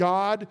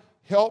God,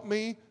 help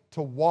me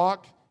to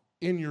walk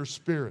in your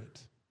Spirit.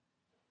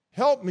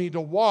 Help me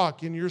to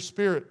walk in your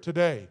Spirit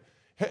today.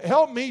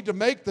 Help me to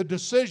make the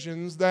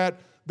decisions that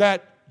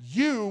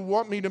you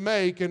want me to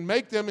make, and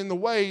make them in the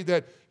way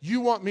that you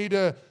want me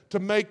to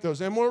make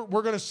those. And we're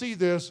going to see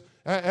this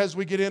as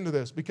we get into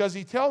this, because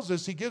he tells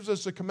us, he gives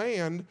us a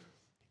command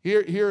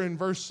here in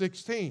verse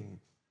 16.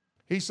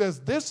 He says,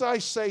 "This I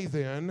say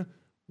then,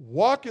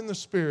 walk in the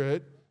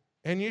Spirit,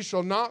 and you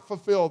shall not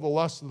fulfill the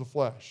lust of the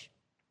flesh."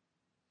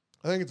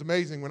 I think it's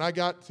amazing. When I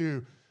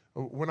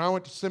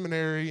went to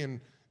seminary,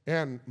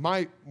 and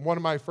one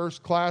of my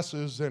first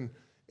classes, and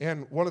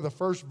one of the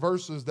first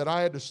verses that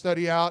I had to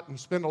study out and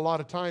spend a lot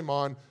of time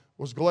on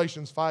was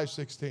Galatians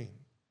 5:16.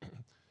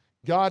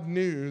 God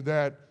knew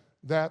that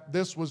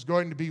this was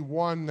going to be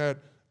one that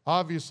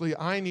obviously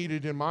I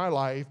needed in my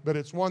life, but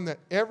it's one that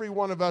every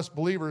one of us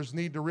believers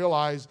need to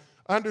realize,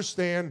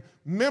 understand,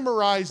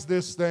 memorize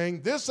this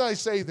thing. "This I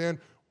say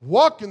then,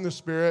 walk in the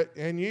Spirit,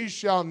 and ye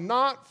shall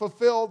not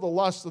fulfill the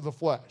lust of the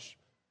flesh."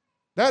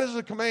 That is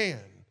a command.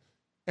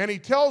 And he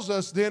tells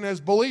us then as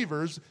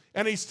believers,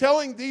 and he's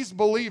telling these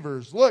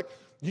believers, look,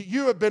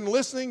 you have been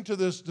listening to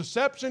this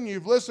deception,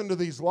 you've listened to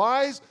these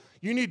lies,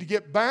 you need to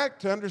get back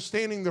to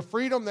understanding the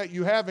freedom that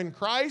you have in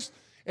Christ,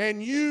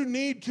 and you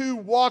need to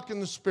walk in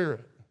the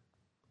Spirit,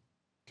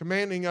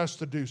 commanding us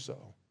to do so.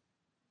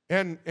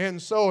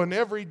 And so an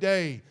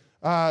everyday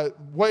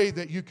way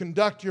that you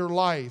conduct your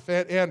life,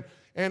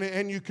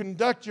 and you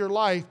conduct your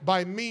life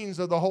by means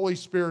of the Holy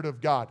Spirit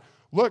of God.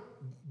 Look,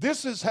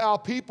 this is how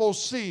people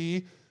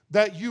see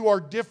that you are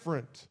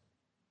different.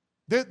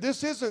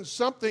 This isn't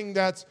something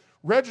that's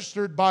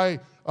registered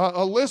by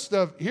a list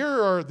of, here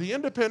are the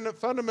independent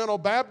fundamental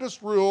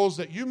Baptist rules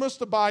that you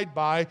must abide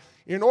by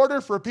in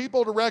order for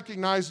people to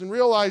recognize and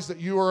realize that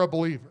you are a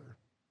believer.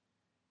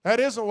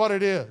 That isn't what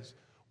it is.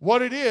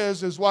 What it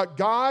is what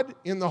God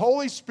in the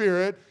Holy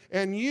Spirit,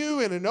 and you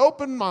in an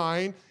open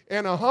mind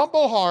and a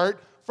humble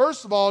heart,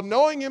 first of all,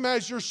 knowing Him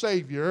as your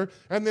Savior,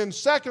 and then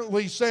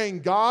secondly,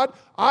 saying, "God,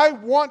 I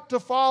want to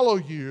follow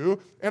you,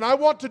 and I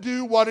want to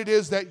do what it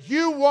is that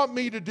you want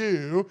me to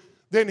do,"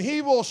 then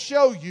He will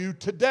show you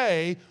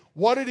today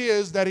what it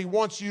is that He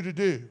wants you to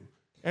do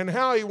and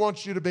how He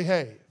wants you to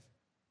behave.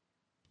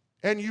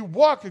 And you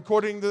walk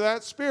according to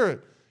that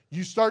Spirit.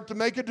 You start to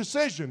make a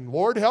decision.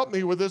 "Lord, help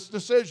me with this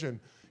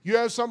decision." You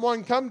have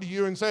someone come to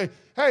you and say,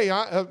 "Hey,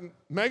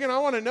 Megan, I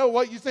want to know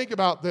what you think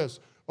about this."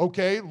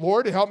 "Okay,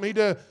 Lord, help me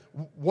to,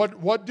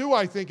 what do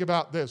I think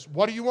about this?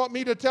 What do you want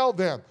me to tell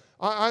them?"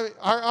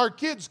 Our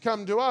kids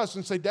come to us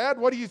and say, "Dad,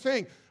 what do you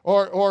think?"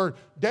 Or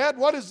 "Dad,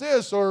 what is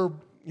this?" Or,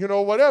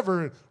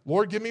 whatever.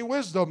 "Lord, give me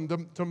wisdom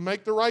to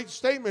make the right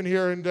statement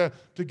here, and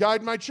to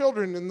guide my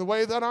children in the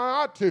way that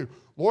I ought to.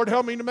 Lord,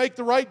 help me to make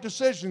the right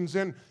decisions."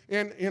 And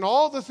in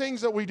all the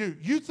things that we do,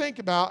 you think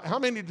about how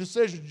many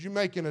decisions you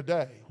make in a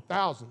day.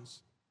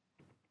 Thousands.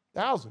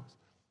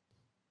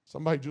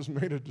 Somebody just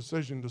made a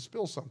decision to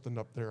spill something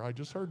up there. I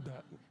just heard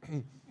that.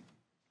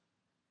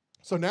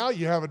 So now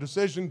you have a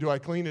decision. Do I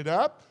clean it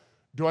up?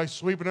 Do I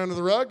sweep it under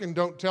the rug and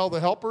don't tell the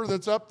helper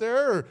that's up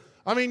there?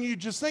 You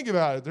just think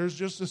about it. There's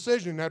just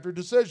decision after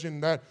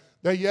decision that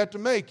you have to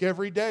make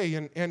every day.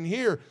 And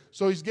here,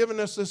 so He's given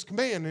us this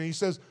command, and He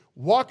says,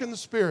 walk in the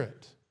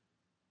Spirit.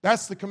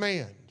 That's the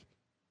command.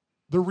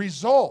 The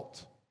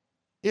result,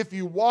 if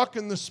you walk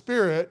in the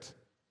Spirit,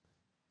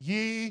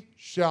 ye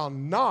shall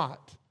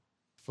not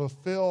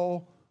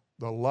fulfill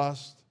the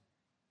lust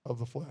of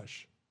the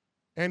flesh.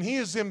 And He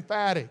is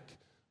emphatic.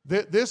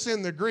 This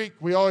in the Greek,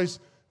 we always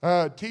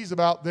tease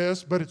about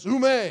this, but it's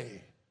ume.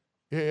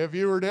 If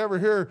you were to ever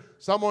hear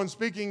someone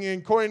speaking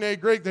in Koine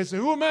Greek, they say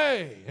ume.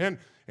 And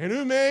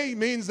ume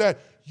means that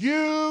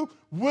you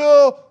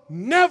will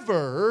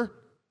never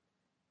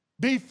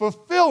be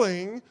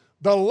fulfilling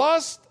the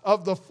lust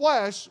of the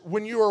flesh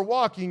when you are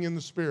walking in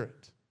the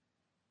Spirit.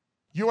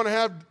 You want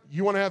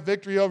to have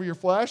victory over your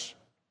flesh?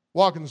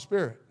 Walk in the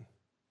Spirit.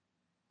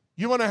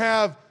 You want to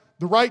have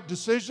the right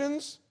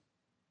decisions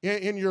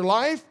in your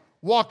life?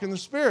 Walk in the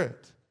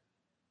Spirit.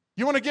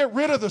 You want to get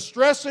rid of the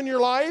stress in your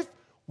life?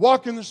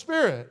 Walk in the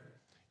Spirit.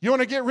 You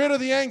want to get rid of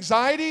the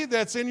anxiety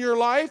that's in your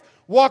life?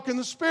 Walk in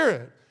the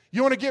Spirit.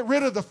 You want to get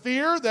rid of the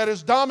fear that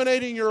is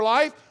dominating your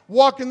life?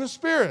 Walk in the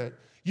Spirit.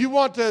 You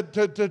want to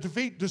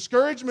defeat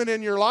discouragement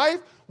in your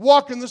life?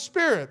 Walk in the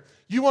Spirit.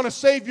 You want to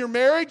save your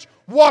marriage?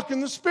 Walk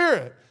in the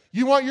Spirit.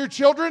 You want your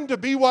children to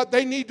be what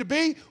they need to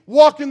be?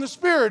 Walk in the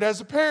Spirit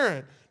as a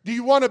parent. Do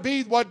you want to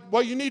be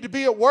what you need to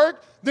be at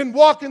work? Then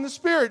walk in the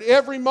Spirit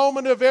every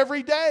moment of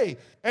every day.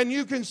 And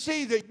you can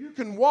see that you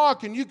can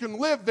walk and you can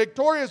live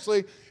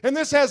victoriously. And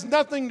this has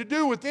nothing to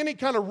do with any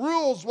kind of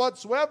rules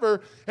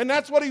whatsoever. And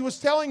that's what He was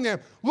telling them.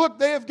 Look,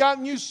 they have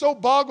gotten you so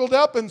boggled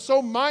up and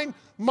so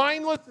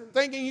mindless and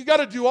thinking you got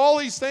to do all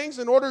these things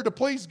in order to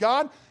please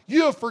God.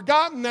 You have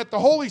forgotten that the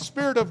Holy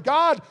Spirit of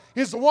God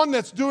is the one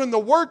that's doing the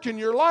work in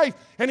your life.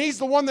 And He's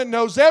the one that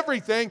knows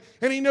everything.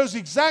 And He knows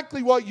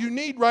exactly what you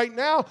need right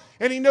now.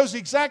 And He knows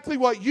exactly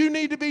what you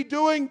need to be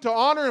doing to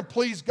honor and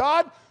please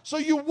God. So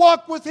you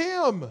walk with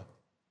Him.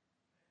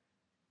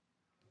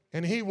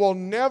 And He will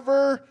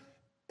never,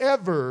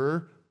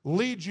 ever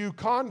lead you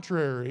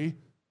contrary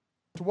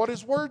to what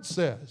His Word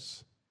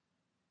says.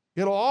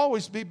 It'll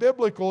always be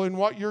biblical in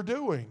what you're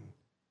doing.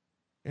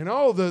 You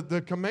know,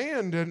 the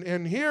command,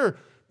 and here,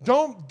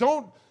 don't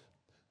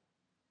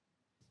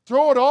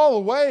throw it all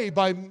away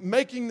by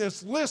making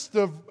this list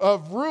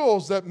of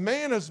rules that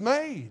man has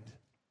made.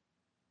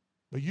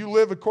 But you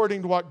live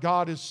according to what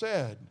God has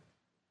said.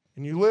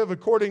 And you live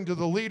according to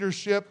the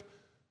leadership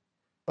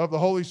of the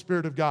Holy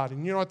Spirit of God.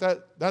 And you know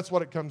what? That's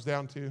what it comes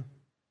down to.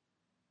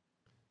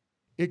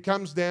 It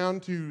comes down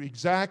to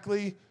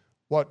exactly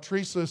what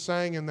Teresa is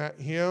saying in that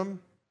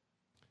hymn.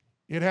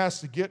 It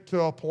has to get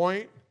to a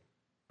point,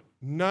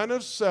 none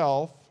of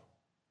self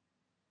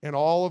and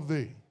all of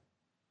thee.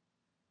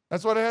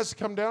 That's what it has to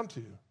come down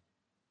to.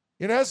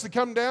 It has to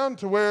come down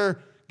to where,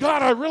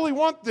 God, I really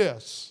want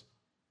this.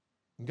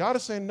 And God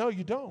is saying, no,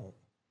 you don't.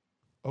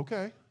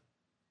 Okay.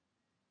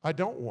 I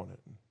don't want it.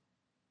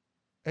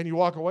 And you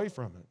walk away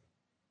from it.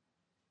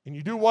 And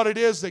you do what it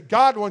is that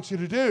God wants you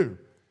to do.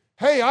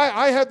 Hey,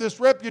 I have this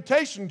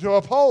reputation to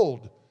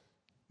uphold.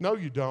 No,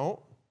 you don't.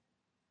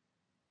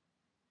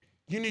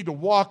 You need to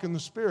walk in the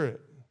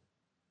Spirit.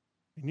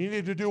 And you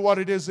need to do what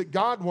it is that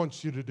God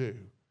wants you to do.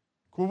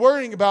 Quit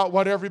worrying about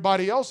what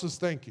everybody else is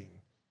thinking.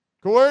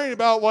 Quit worrying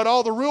about what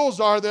all the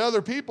rules are that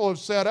other people have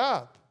set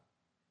up.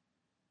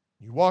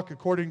 You walk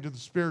according to the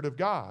Spirit of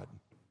God.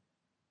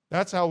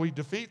 That's how we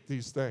defeat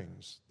these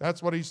things.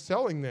 That's what He's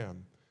telling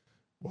them.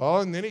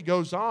 Well, and then He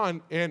goes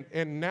on, and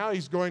now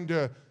He's going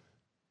to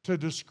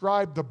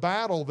describe the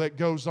battle that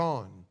goes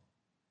on.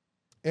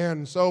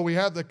 And so we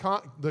have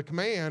the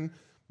command,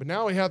 but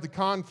now we have the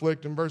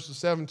conflict in verses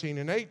 17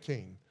 and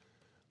 18.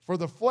 For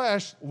the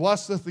flesh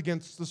lusteth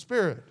against the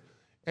Spirit.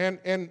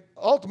 And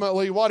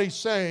ultimately what He's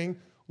saying,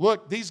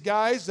 look, these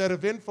guys that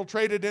have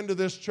infiltrated into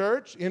this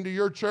church, into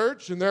your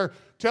church, and they're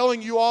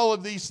telling you all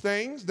of these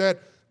things, that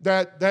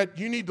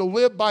you need to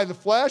live by the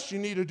flesh, you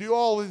need to do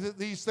all of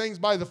these things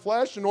by the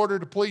flesh in order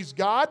to please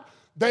God,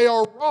 they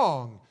are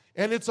wrong.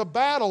 And it's a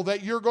battle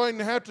that you're going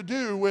to have to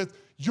do with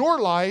your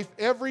life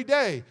every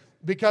day.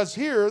 Because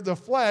here the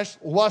flesh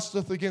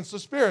lusteth against the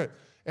Spirit,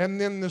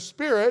 and then the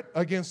Spirit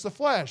against the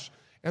flesh.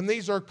 And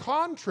these are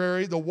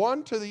contrary the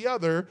one to the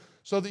other,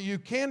 so that you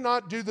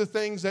cannot do the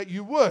things that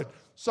you would.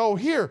 So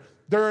here,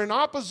 they're in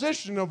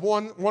opposition of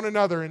one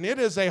another, and it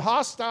is a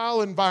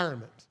hostile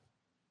environment.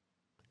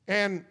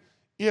 And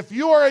if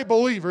you are a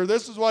believer,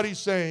 this is what He's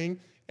saying,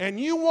 and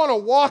you want to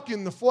walk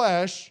in the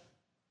flesh,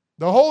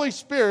 the Holy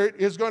Spirit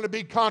is going to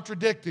be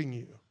contradicting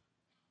you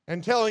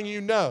and telling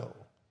you no.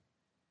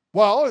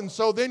 Well, and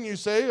so then you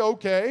say,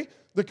 okay,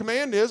 the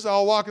command is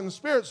I'll walk in the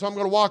Spirit, so I'm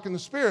going to walk in the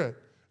Spirit.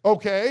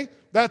 Okay,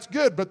 that's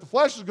good, but the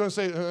flesh is going to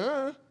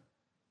say,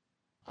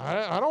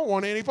 I don't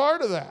want any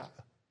part of that.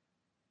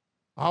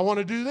 I want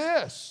to do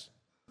this.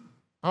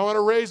 I want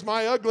to raise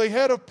my ugly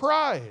head of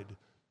pride.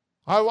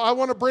 I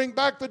want to bring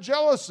back the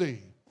jealousy.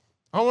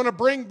 I want to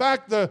bring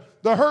back the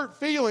hurt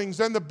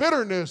feelings and the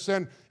bitterness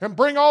and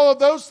bring all of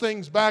those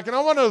things back. And I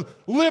want to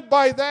live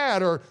by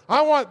that. Or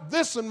I want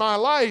this in my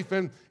life.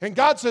 And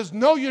God says,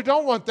 no, you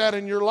don't want that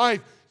in your life.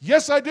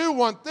 Yes, I do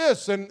want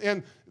this.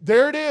 And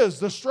there it is,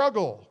 the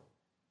struggle.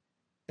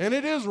 And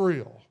it is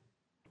real.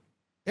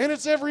 And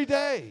it's every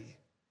day.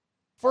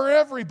 For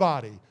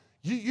everybody.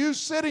 You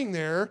sitting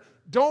there,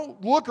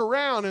 don't look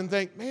around and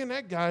think, man,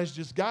 that guy's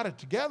just got it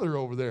together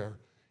over there.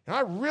 And I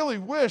really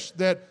wish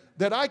that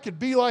I could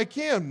be like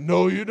him.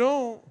 No, you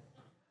don't.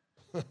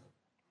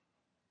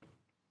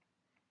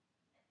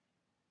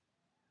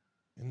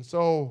 And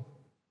so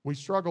we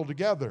struggle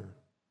together.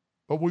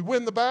 But we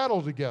win the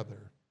battle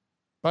together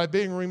by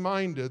being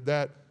reminded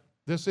that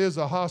this is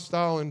a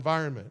hostile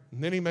environment.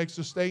 And then he makes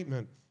a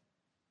statement,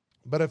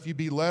 but if you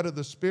be led of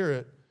the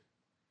Spirit,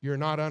 you're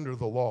not under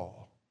the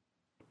law.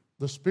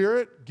 The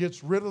Spirit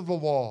gets rid of the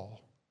law.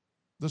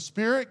 The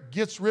Spirit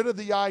gets rid of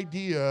the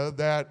idea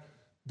that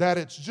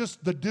it's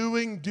just the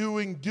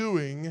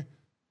doing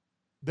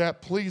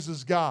that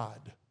pleases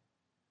God.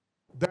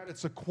 That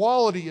it's a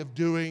quality of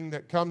doing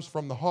that comes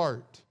from the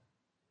heart.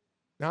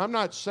 Now, I'm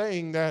not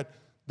saying that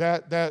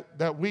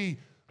we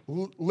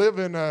live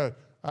in a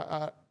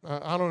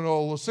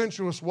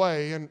licentious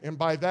way, and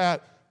by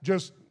that,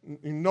 just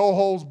no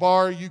holds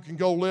barred, you can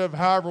go live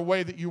however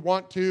way that you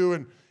want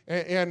to,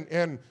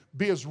 and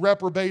be as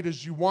reprobate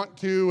as you want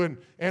to,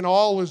 and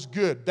all is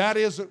good. That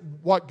isn't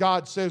what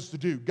God says to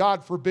do.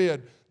 God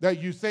forbid that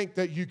you think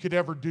that you could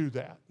ever do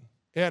that.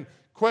 And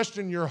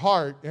question your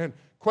heart and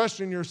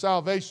question your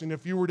salvation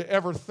if you were to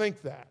ever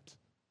think that.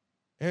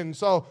 And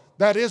so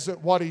that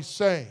isn't what he's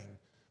saying.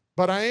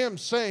 But I am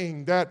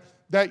saying that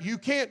you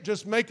can't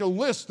just make a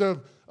list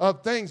of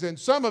things. And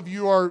some of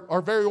you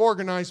are very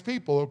organized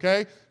people,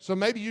 okay? So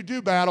maybe you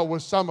do battle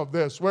with some of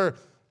this where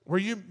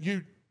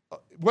you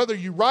whether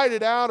you write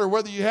it out or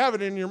whether you have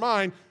it in your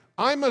mind,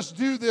 I must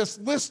do this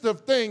list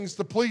of things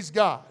to please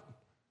God.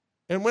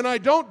 And when I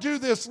don't do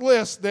this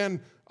list,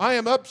 then I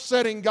am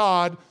upsetting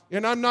God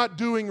and I'm not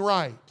doing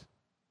right.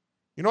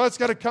 You know what it's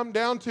got to come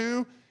down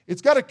to?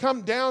 It's got to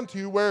come down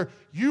to where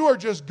you are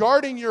just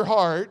guarding your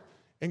heart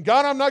And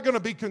God, I'm not going to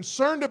be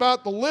concerned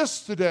about the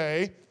list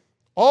today.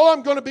 All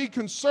I'm going to be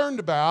concerned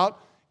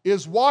about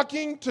is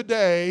walking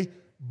today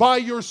by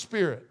your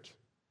Spirit.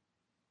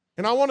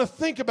 And I want to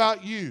think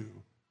about you.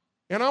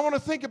 And I want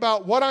to think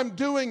about what I'm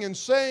doing and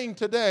saying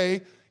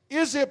today.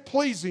 Is it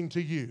pleasing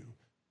to you?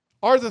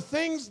 Are the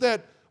things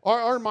that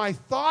are my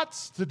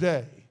thoughts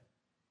today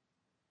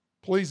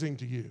pleasing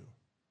to you?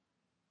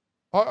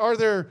 Are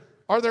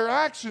there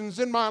actions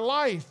in my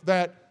life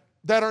that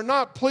are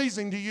not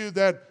pleasing to you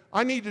that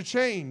I need to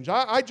change?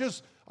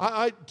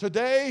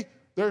 Today,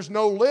 there's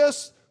no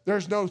list,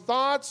 there's no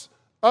thoughts,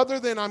 other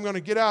than I'm going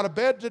to get out of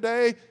bed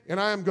today and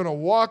I am going to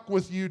walk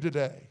with you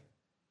today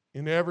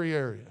in every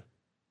area,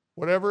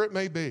 whatever it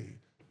may be.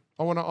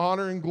 I want to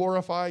honor and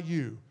glorify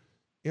you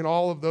in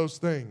all of those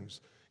things.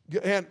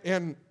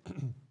 And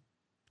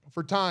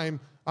for time,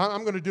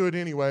 I'm going to do it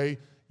anyway.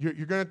 You're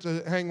going to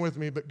have to hang with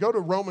me, but go to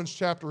Romans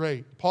chapter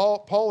 8.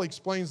 Paul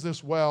explains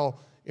this well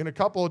in a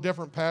couple of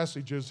different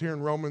passages here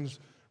in Romans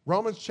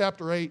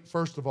chapter 8,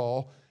 first of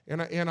all,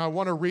 and I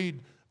want to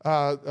read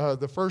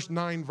the first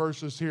 9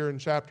 verses here in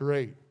chapter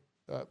 8.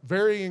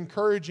 Very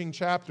encouraging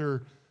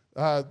chapter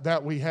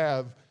that we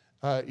have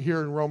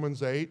here in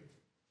Romans 8.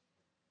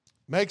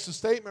 Makes a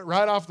statement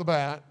right off the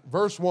bat,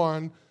 verse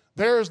 1,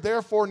 there is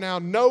therefore now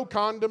no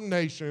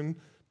condemnation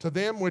to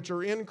them which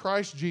are in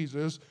Christ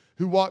Jesus,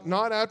 who walk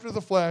not after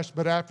the flesh,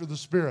 but after the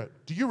Spirit.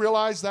 Do you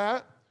realize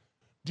that?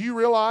 Do you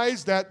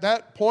realize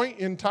that point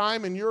in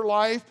time in your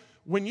life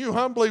when you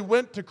humbly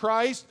went to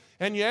Christ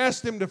and you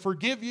asked Him to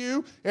forgive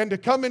you and to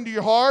come into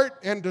your heart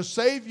and to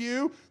save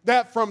you,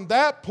 that from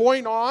that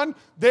point on,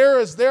 there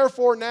is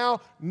therefore now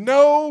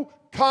no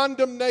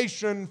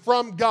condemnation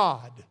from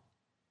God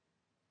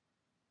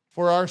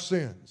for our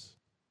sins.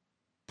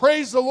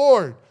 Praise the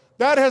Lord.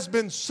 That has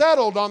been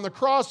settled on the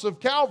cross of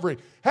Calvary.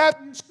 Have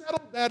you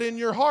settled that in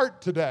your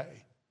heart today?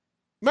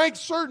 Make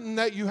certain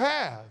that you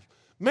have.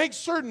 Make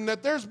certain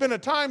that there's been a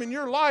time in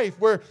your life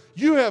where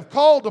you have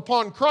called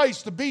upon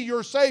Christ to be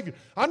your Savior.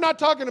 I'm not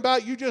talking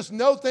about you just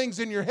know things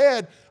in your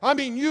head. I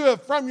mean, you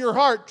have from your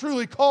heart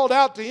truly called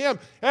out to Him,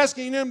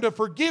 asking Him to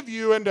forgive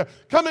you and to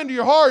come into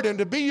your heart and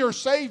to be your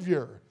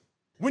Savior.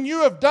 When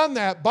you have done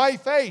that by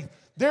faith,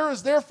 there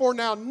is therefore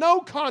now no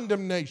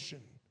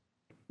condemnation.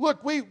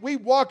 Look, we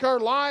walk our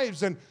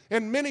lives, and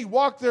many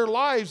walk their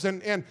lives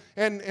and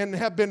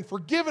have been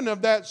forgiven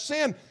of that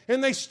sin,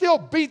 and they still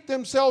beat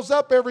themselves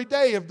up every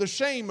day of the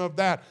shame of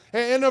that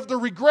and of the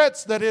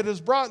regrets that it has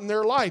brought in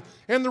their life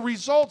and the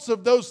results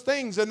of those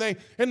things. And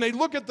they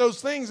look at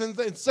those things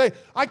and say,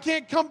 I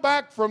can't come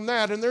back from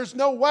that, and there's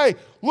no way.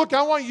 Look,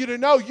 I want you to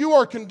know you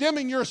are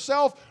condemning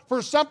yourself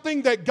for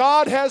something that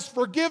God has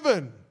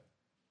forgiven.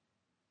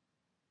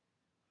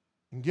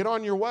 And get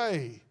on your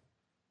way.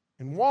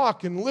 And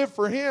walk and live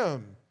for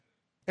Him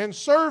and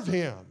serve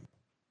Him.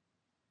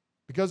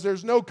 Because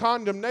there's no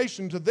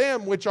condemnation to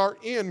them which are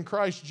in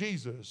Christ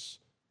Jesus,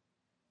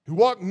 who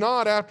walk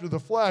not after the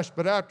flesh,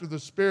 but after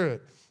the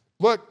Spirit.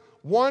 Look,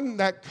 one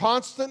that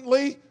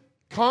constantly,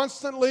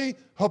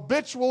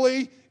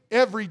 habitually,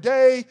 every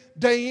day,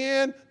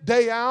 day in,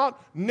 day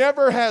out,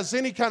 never has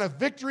any kind of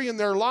victory in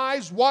their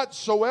lives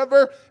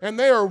whatsoever, and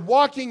they are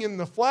walking in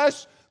the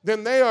flesh,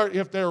 then they are,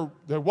 if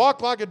they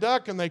walk like a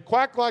duck and they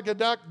quack like a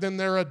duck, then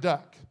they're a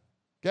duck.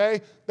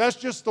 Okay? That's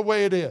just the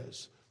way it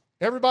is.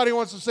 Everybody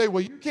wants to say,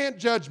 well, you can't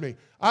judge me.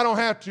 I don't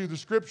have to. The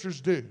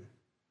Scriptures do.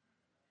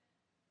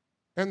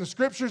 And the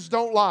Scriptures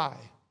don't lie.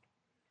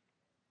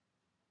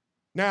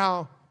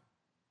 Now,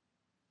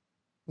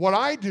 what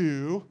I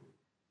do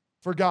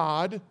for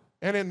God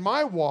and in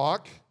my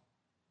walk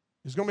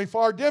is going to be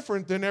far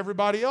different than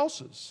everybody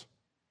else's.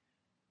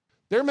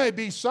 There may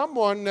be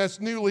someone that's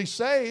newly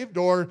saved,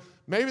 or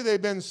maybe they've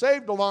been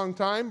saved a long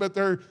time, but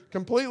they're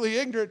completely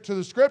ignorant to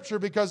the Scripture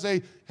because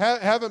they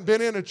haven't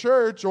been in a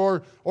church,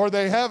 or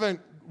they haven't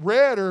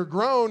read or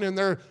grown, and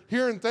they're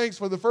hearing things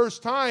for the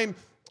first time.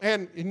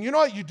 And you know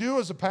what you do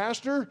as a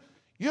pastor?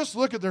 You just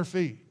look at their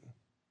feet.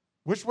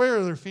 Which way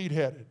are their feet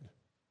headed?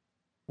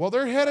 Well,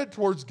 they're headed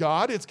towards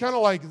God. It's kind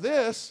of like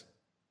this,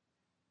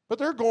 but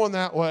they're going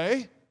that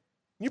way.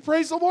 You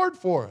praise the Lord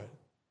for it.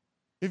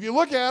 If you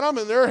look at them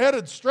and they're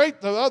headed straight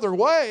the other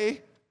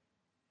way,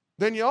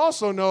 then you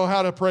also know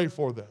how to pray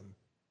for them.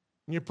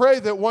 And you pray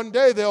that one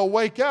day they'll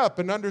wake up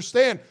and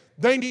understand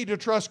they need to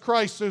trust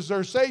Christ as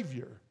their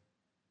Savior.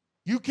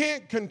 You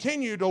can't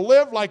continue to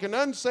live like an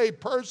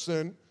unsaved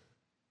person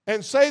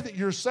and say that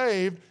you're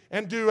saved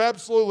and do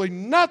absolutely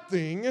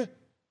nothing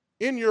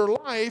in your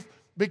life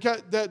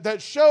because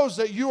that shows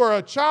that you are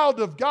a child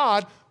of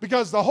God,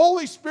 because the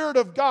Holy Spirit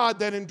of God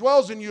that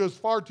indwells in you is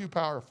far too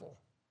powerful.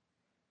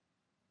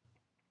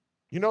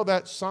 You know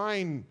that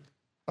sign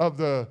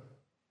of a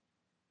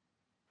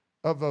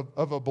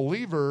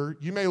believer,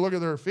 you may look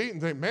at their feet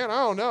and think, man,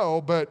 I don't know,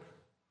 but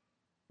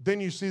then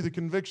you see the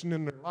conviction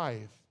in their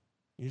life.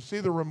 You see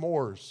the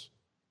remorse.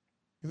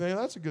 You think,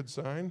 that's a good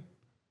sign.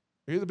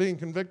 They're either being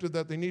convicted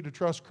that they need to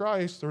trust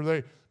Christ, or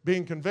they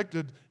being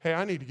convicted, hey,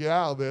 I need to get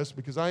out of this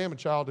because I am a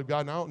child of God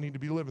and I don't need to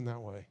be living that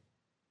way.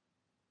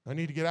 I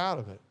need to get out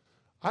of it.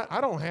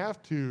 I don't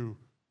have to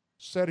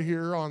sit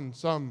here on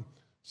some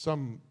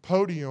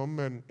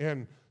podium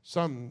and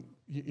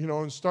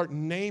start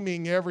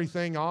naming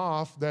everything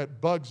off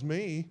that bugs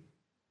me.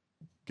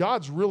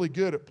 God's really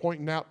good at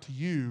pointing out to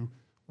you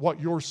what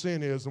your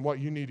sin is and what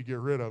you need to get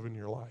rid of in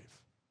your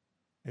life.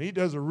 And He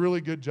does a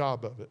really good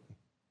job of it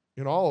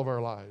in all of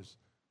our lives.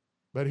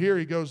 But here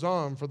he goes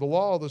on, for the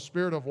law of the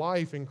Spirit of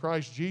life in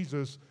Christ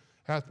Jesus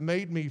hath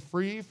made me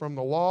free from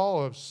the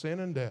law of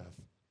sin and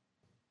death.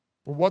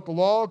 For what the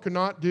law could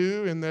not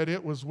do, in that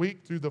it was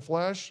weak through the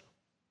flesh,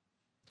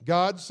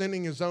 God,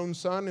 sending His own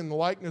Son in the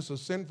likeness of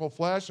sinful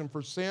flesh, and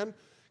for sin,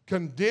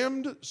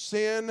 condemned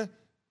sin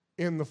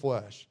in the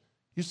flesh.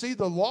 You see,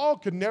 the law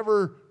could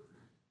never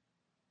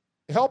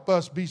help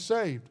us be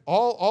saved.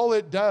 All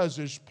it does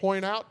is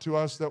point out to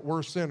us that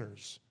we're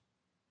sinners.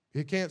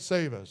 It can't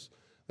save us.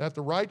 That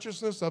the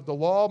righteousness of the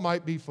law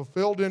might be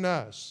fulfilled in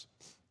us.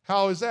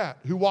 How is that?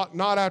 Who walk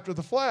not after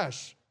the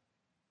flesh,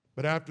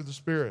 but after the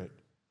Spirit.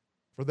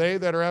 For they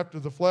that are after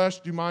the flesh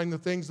do mind the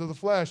things of the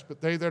flesh,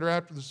 but they that are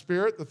after the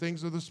Spirit, the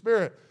things of the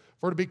Spirit.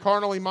 For to be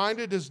carnally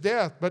minded is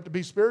death, but to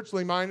be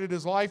spiritually minded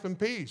is life and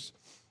peace.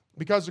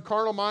 Because the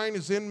carnal mind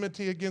is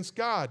enmity against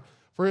God,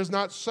 for it is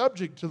not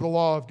subject to the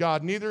law of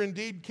God, neither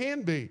indeed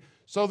can be.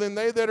 So then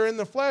they that are in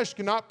the flesh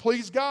cannot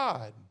please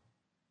God.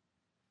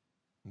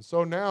 And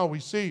so now we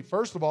see,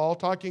 first of all,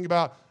 talking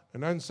about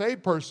an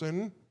unsaved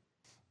person.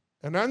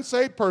 An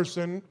unsaved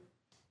person,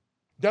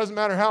 doesn't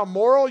matter how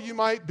moral you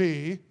might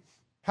be,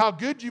 how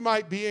good you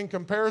might be in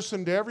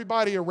comparison to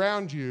everybody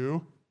around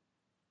you,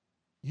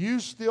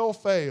 you still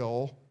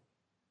fail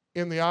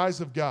in the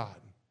eyes of God.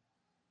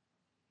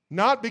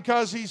 Not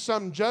because He's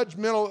some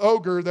judgmental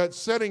ogre that's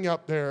sitting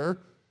up there,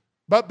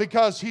 but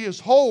because He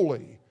is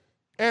holy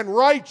and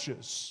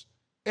righteous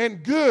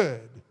and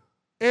good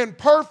and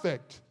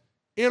perfect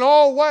in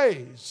all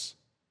ways.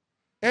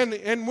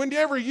 And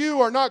whenever you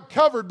are not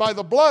covered by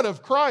the blood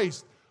of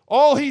Christ,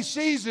 all He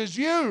sees is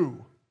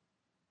you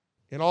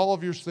in all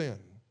of your sin.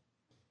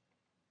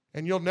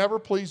 And you'll never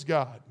please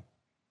God.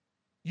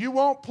 You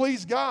won't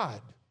please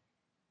God.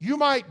 You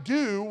might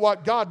do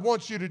what God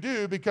wants you to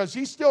do because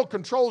He still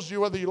controls you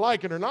whether you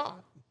like it or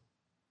not.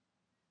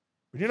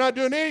 But you're not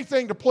doing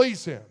anything to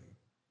please Him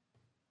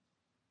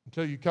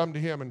until you come to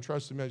Him and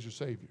trust Him as your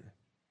Savior.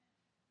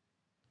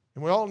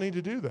 And we all need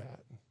to do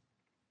that.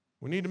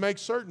 We need to make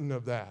certain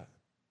of that.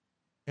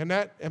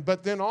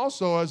 But then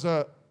also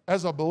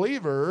as a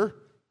believer,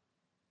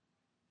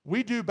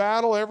 we do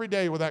battle every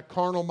day with that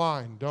carnal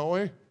mind, don't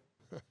we?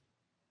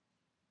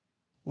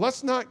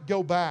 Let's not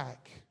go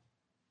back.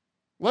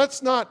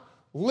 Let's not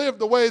live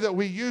the way that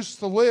we used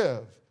to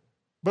live,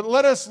 but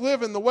let us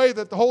live in the way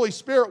that the Holy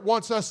Spirit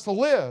wants us to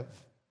live.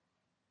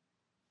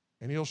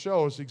 And He'll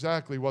show us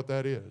exactly what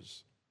that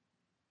is.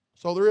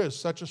 So there is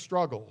such a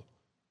struggle.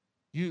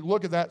 You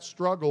look at that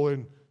struggle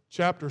in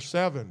chapter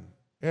 7,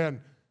 and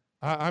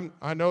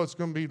I know it's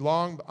going to be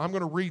long, but I'm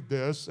going to read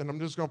this, and I'm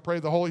just going to pray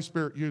the Holy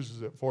Spirit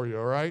uses it for you,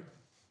 all right?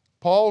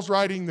 Paul's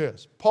writing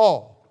this.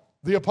 Paul,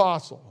 the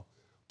apostle.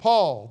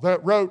 Paul,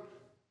 that wrote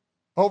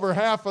over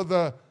half of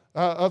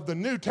the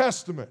New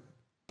Testament.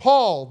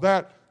 Paul,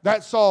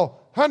 that saw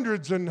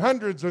hundreds and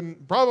hundreds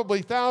and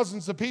probably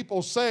thousands of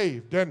people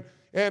saved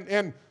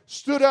and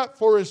stood up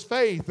for his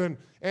faith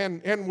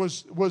and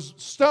was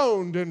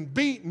stoned and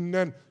beaten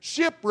and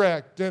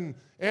shipwrecked and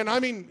I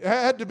mean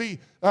had to be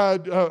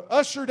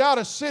ushered out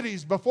of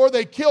cities before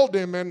they killed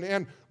him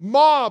and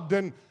mobbed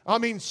and I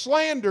mean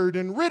slandered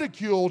and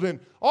ridiculed and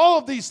all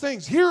of these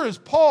things. Here is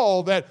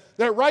Paul that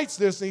writes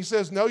this, and he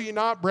says, "Know ye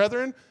not,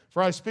 brethren,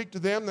 for I speak to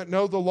them that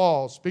know the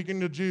law," speaking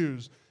to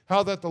Jews,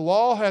 "how that the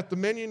law hath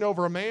dominion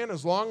over a man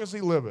as long as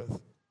he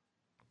liveth.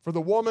 For the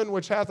woman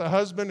which hath a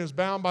husband is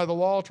bound by the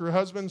law to her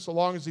husband so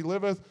long as he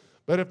liveth.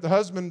 But if the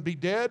husband be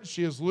dead,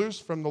 she is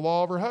loosed from the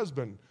law of her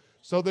husband.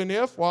 So then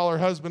if, while her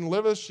husband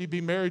liveth, she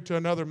be married to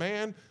another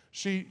man,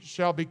 she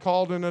shall be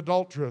called an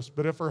adulteress.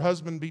 But if her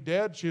husband be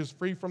dead, she is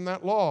free from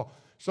that law,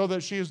 so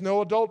that she is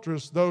no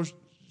adulteress, though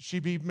she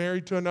be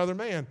married to another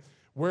man.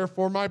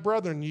 Wherefore, my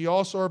brethren, ye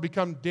also are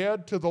become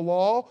dead to the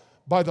law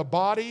by the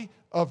body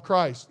of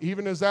Christ."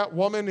 Even as that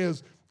woman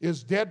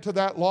is dead to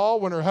that law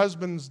when her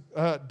husband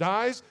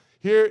dies,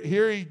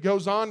 here he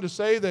goes on to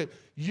say that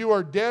you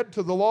are dead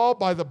to the law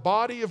by the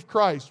body of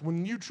Christ.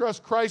 When you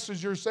trust Christ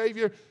as your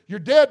Savior, you're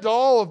dead to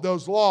all of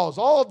those laws,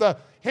 all of the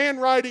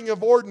handwriting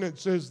of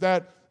ordinances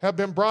that have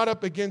been brought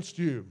up against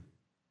you.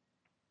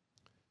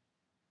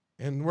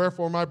 "And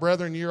wherefore, my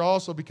brethren, ye are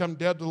also become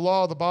dead to the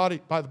law of the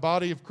body, by the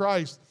body of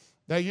Christ,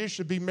 that you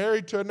should be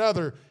married to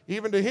another,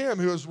 even to Him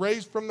who is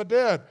raised from the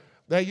dead,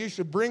 that you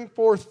should bring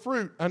forth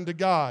fruit unto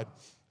God.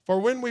 For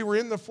when we were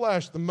in the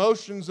flesh, the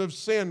motions of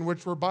sin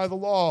which were by the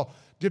law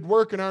did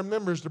work in our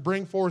members to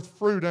bring forth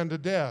fruit unto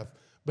death.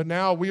 But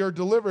now we are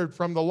delivered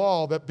from the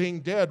law, that being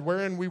dead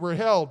wherein we were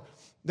held,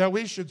 that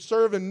we should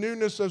serve in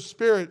newness of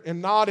spirit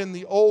and not in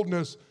the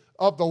oldness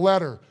of the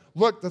letter."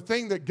 Look, the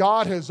thing that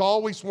God has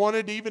always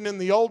wanted, even in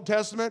the Old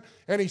Testament,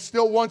 and He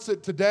still wants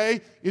it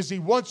today, is He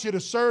wants you to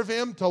serve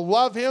Him, to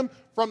love Him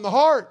from the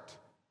heart.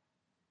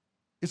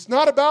 It's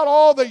not about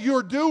all that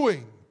you're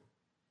doing.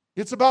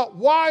 It's about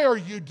why are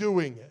you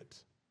doing it?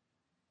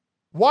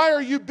 Why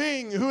are you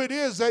being who it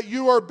is that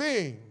you are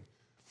being?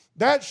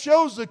 That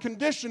shows the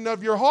condition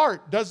of your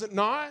heart, does it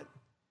not?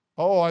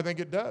 Oh, I think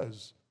it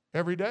does.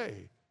 Every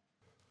day.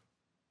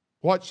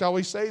 What shall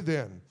we say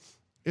then?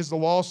 Is the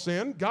law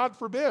sin? God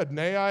forbid.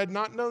 Nay, I had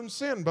not known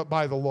sin but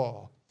by the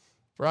law.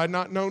 For I had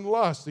not known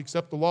lust,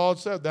 except the law had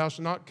said, thou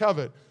shalt not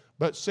covet.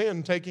 But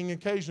sin, taking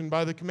occasion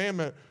by the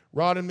commandment,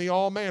 wrought in me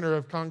all manner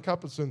of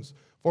concupiscence.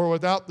 For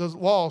without the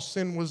law,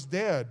 sin was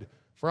dead.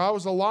 For I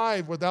was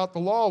alive without the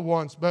law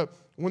once, but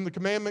when the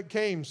commandment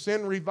came,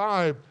 sin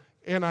revived,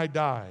 and I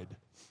died.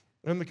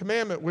 And the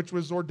commandment which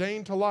was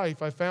ordained to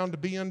life I found to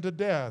be unto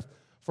death.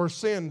 For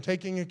sin,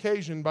 taking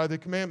occasion by the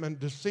commandment,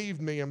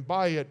 deceived me, and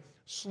by it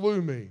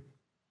slew me.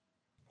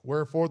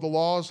 Wherefore the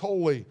law is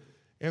holy,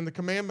 and the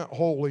commandment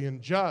holy,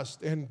 and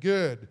just, and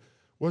good.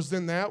 Was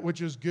then that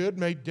which is good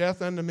made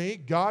death unto me?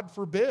 God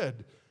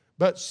forbid.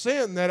 But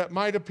sin, that it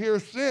might appear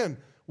sin,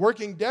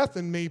 working death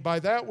in me by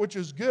that which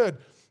is good,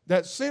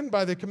 that sin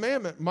by the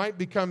commandment might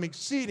become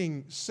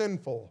exceeding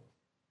sinful.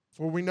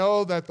 For we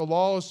know that the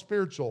law is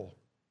spiritual,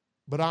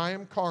 but I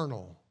am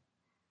carnal,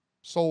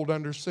 sold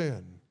under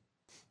sin.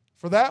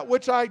 For that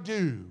which I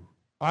do,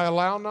 I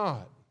allow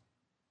not.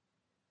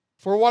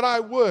 For what I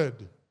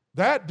would,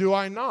 that do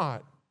I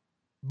not.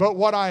 But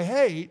what I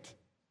hate,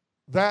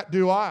 that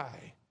do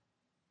I.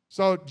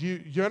 So do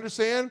you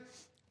understand?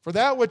 For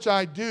that which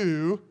I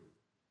do,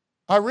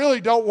 I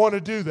really don't want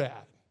to do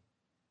that.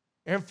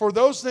 And for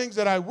those things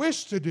that I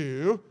wish to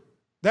do,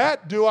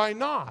 that do I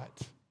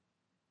not.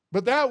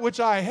 But that which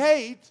I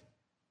hate,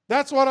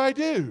 that's what I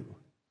do.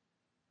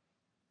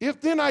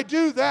 If then I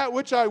do that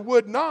which I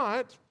would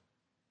not,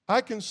 I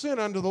consent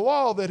unto the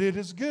law that it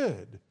is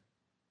good.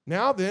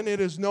 Now then,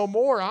 it is no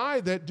more I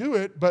that do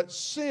it, but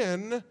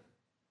sin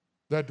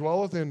that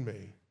dwelleth in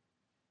me.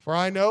 For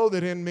I know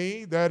that in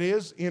me, that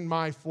is, in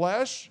my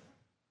flesh,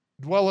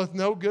 dwelleth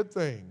no good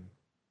thing.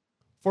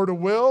 For the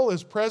will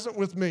is present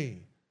with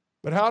me,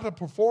 but how to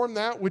perform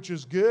that which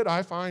is good,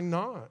 I find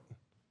not.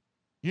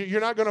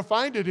 You're not going to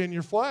find it in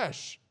your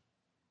flesh.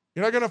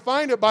 You're not going to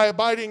find it by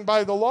abiding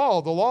by the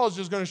law. The law is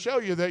just going to show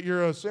you that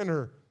you're a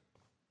sinner.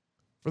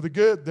 For the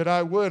good that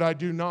I would, I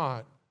do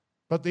not.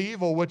 But the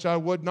evil which I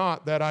would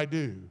not, that I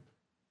do.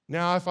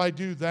 Now if I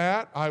do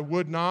that, I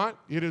would not.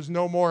 It is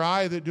no more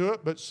I that do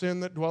it, but sin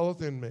that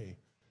dwelleth in me.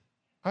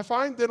 I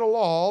find then a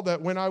law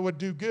that when I would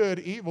do good,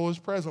 evil is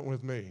present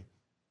with me.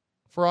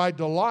 For I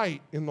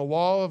delight in the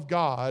law of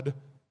God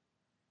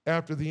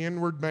after the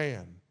inward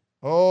man.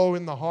 Oh,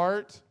 in the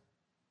heart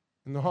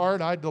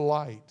I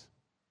delight.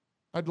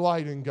 I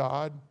delight in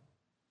God.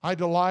 I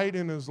delight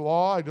in His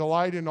law. I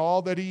delight in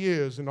all that He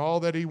is and all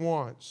that He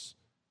wants.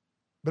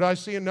 But I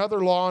see another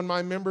law in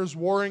my members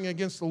warring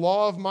against the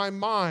law of my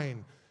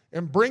mind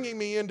and bringing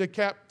me into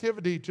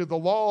captivity to the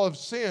law of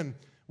sin,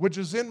 which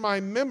is in my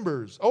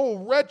members. Oh,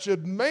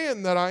 wretched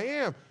man that I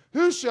am,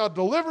 who shall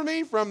deliver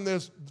me from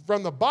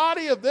the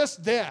body of this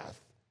death?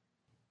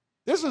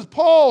 This is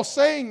Paul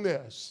saying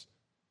this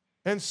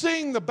and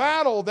seeing the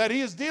battle that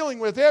he is dealing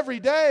with every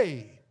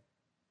day.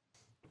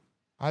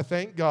 I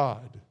thank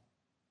God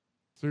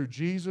through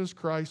Jesus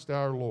Christ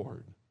our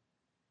Lord.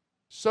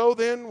 So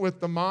then, with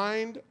the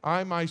mind,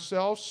 I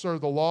myself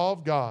serve the law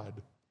of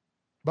God,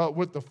 but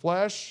with the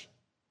flesh,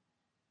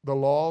 the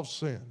law of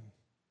sin.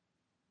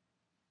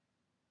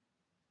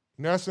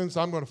 In essence,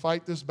 I'm going to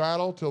fight this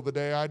battle till the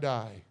day I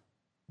die.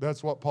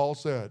 That's what Paul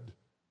said.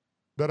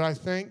 But I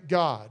thank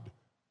God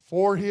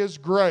for His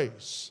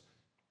grace.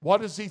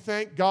 What does he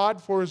thank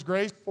God for His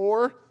grace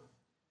for?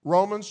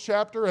 Romans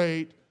chapter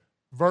 8,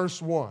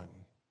 verse 1.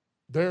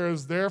 There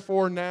is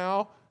therefore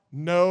now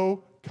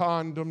no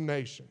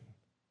condemnation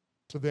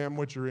to them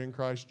which are in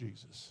Christ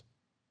Jesus.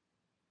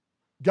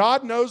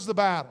 God knows the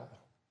battle.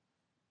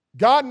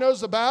 God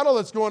knows the battle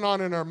that's going on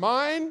in our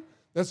mind,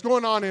 that's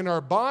going on in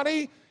our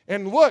body.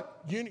 And look,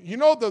 you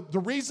know the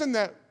reason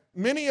that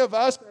many of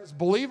us as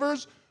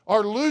believers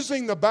are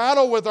losing the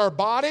battle with our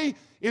body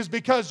is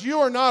because you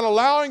are not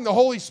allowing the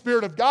Holy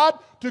Spirit of God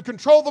to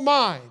control the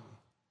mind.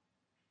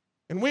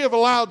 And we have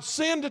allowed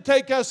sin to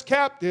take us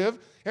captive,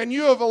 and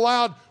you have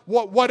allowed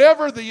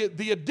whatever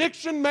the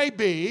addiction may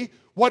be,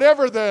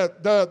 whatever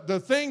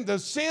the thing, the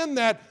sin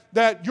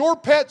that your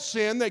pet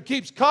sin that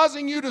keeps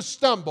causing you to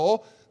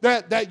stumble,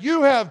 that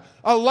you have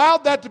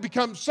allowed that to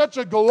become such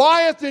a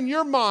Goliath in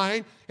your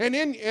mind and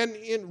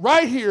in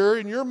right here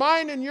in your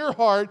mind and your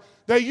heart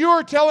that you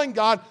are telling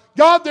God,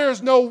 there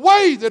is no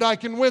way that I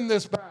can win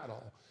this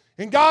battle.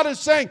 And God is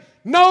saying,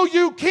 no,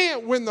 you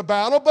can't win the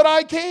battle, but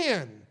I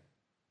can.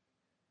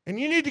 And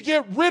you need to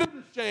get rid of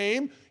the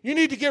shame. You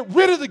need to get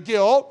rid of the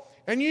guilt.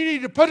 And you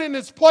need to put in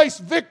its place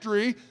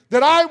victory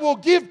that I will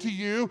give to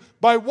you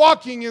by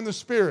walking in the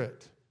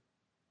Spirit.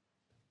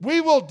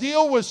 We will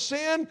deal with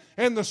sin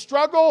and the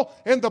struggle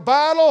and the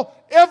battle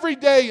every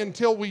day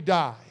until we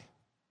die.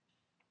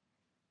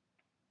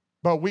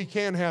 But we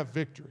can have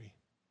victory.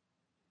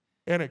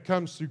 And it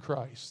comes through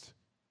Christ.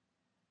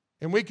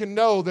 And we can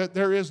know that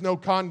there is no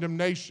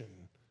condemnation.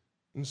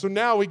 And so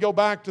now we go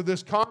back to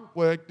this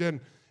conflict,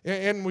 and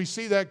And we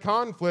see that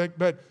conflict,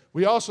 but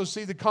we also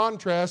see the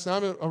contrast. Now,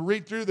 I'm going to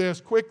read through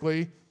this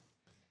quickly.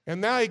 And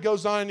now he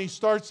goes on and he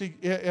starts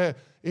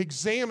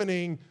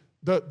examining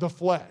the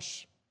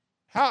flesh.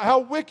 How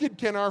wicked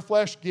can our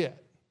flesh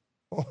get?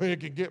 Well, it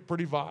can get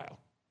pretty vile.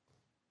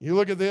 You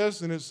look at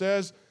this and it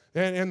says,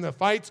 and the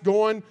fight's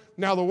going.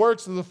 Now the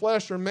works of the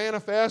flesh are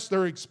manifest.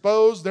 They're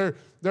exposed.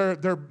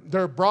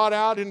 They're brought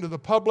out into the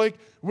public.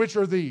 Which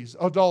are these?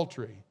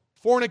 Adultery,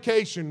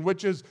 fornication,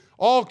 which is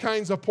all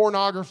kinds of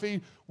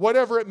pornography,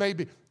 whatever it may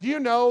be. Do you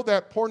know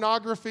that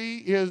pornography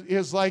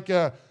is like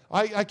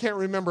I can't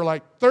remember,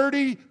 like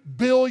 $30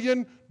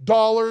 billion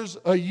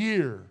a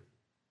year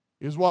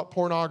is what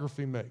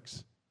pornography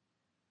makes.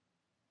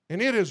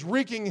 And it is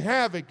wreaking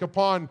havoc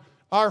upon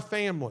our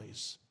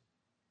families.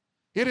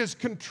 It is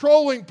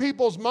controlling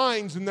people's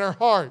minds and their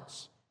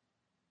hearts.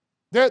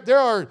 There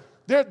are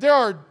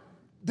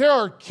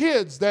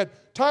kids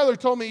that Tyler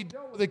told me he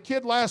dealt with a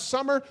kid last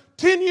summer,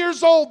 10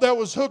 years old, that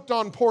was hooked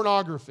on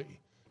pornography.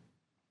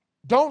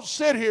 Don't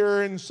sit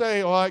here and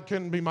say, oh, it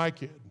couldn't be my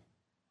kid.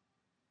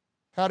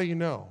 How do you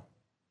know?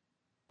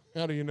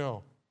 How do you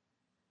know?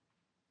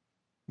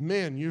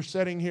 Men, you're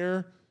sitting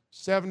here,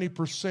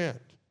 70%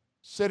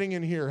 sitting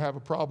in here have a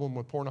problem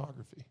with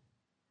pornography.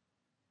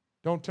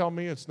 Don't tell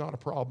me it's not a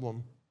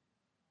problem.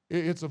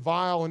 It's a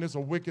vile and it's a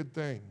wicked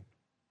thing.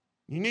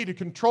 You need to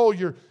control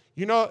you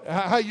know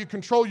how you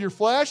control your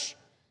flesh?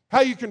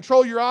 How you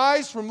control your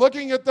eyes from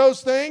looking at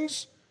those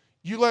things?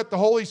 You let the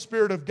Holy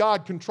Spirit of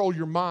God control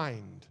your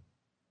mind.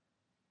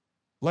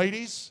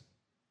 Ladies,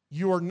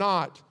 you are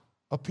not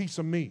a piece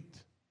of meat.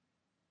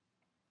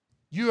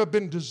 You have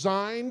been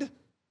designed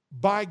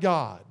by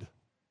God.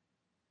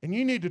 And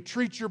you need to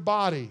treat your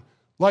body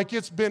like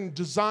it's been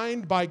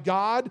designed by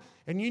God,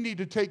 and you need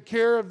to take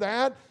care of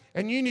that,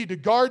 and you need to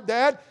guard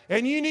that,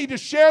 and you need to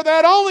share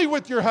that only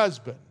with your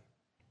husband.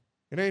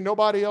 It ain't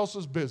nobody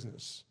else's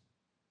business.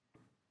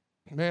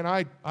 Man,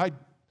 I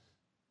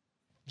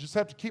just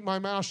have to keep my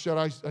mouth shut.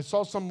 I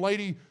saw some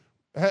lady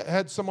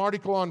had some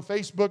article on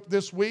Facebook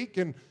this week,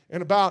 and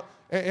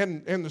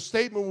the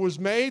statement was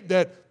made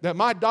that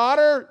my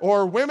daughter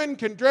or women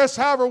can dress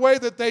however way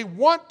that they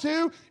want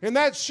to, and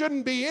that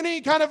shouldn't be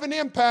any kind of an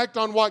impact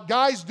on what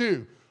guys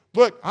do.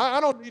 Look, I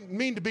don't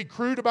mean to be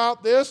crude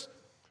about this,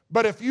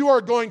 but if you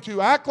are going to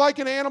act like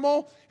an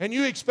animal and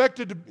you expect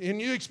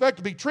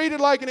to be treated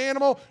like an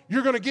animal,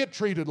 you're going to get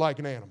treated like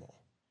an animal.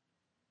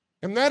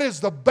 And that is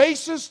the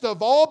basis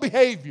of all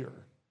behavior.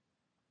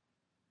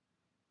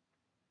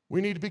 We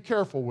need to be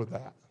careful with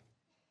that.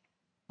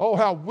 Oh,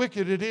 how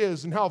wicked it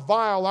is and how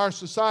vile our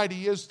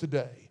society is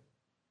today.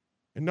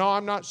 And no,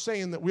 I'm not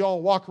saying that we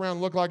all walk around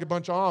and look like a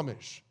bunch of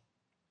Amish.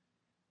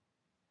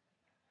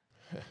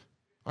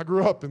 I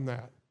grew up in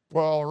that.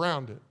 Well,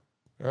 around it.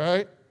 All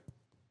right?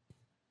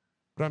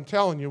 But I'm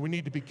telling you, we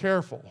need to be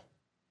careful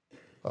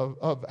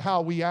of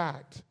how we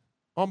act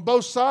on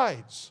both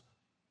sides.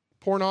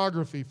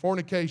 Pornography,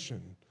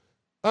 fornication,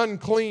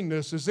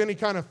 uncleanness is any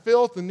kind of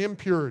filth and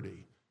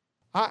impurity.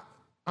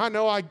 I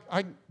know I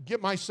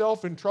get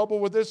myself in trouble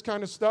with this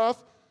kind of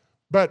stuff,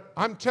 but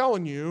I'm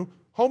telling you,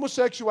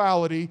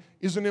 homosexuality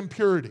is an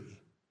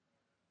impurity.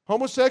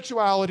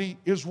 Homosexuality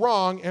is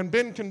wrong and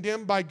been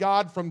condemned by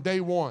God from day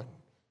one.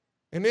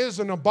 And it is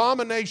an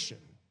abomination.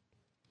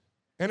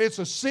 And it's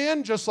a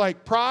sin just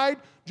like pride,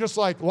 just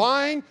like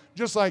lying,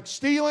 just like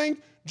stealing,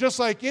 just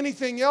like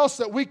anything else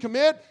that we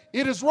commit.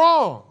 It is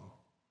wrong.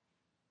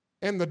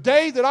 And the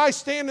day that I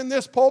stand in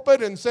this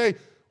pulpit and say,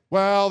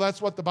 well,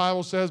 that's what the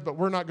Bible says, but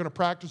we're not going to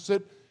practice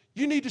it,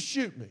 you need to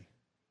shoot me.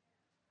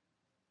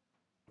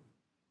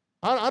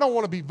 I don't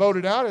want to be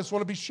voted out. I just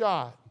want to be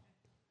shot.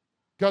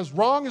 Because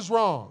wrong is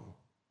wrong.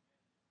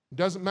 It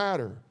doesn't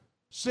matter.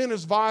 Sin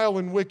is vile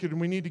and wicked, and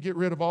we need to get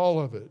rid of all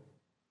of it.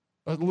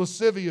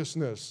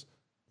 Lasciviousness,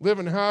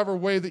 living however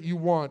way that you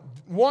want.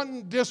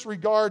 Wanting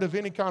disregard of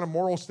any kind of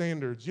moral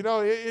standards. You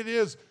know, it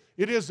is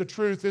the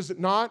truth, is it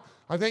not?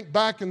 I think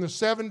back in the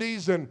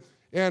 70s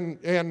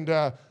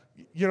and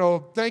you know,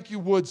 thank you,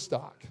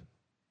 Woodstock.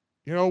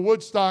 You know,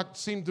 Woodstock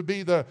seemed to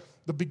be the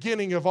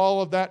beginning of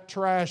all of that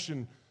trash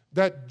and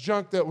that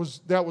junk that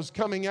was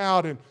coming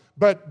out.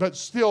 But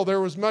still,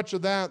 there was much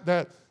of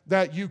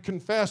that you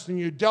confessed and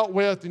you dealt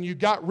with and you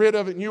got rid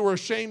of it and you were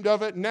ashamed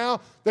of it. And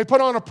now they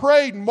put on a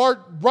parade and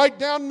marched right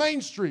down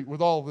Main Street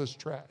with all of this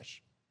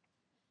trash.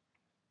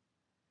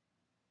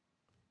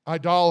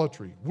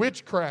 Idolatry,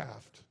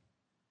 witchcraft,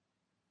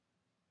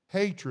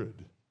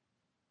 hatred.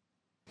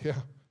 Yeah.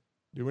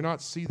 Do we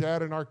not see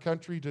that in our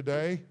country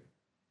today?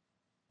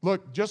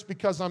 Look, just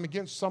because I'm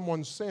against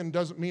someone's sin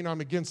doesn't mean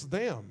I'm against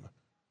them.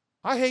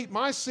 I hate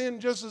my sin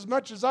just as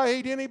much as I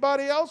hate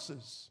anybody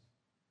else's.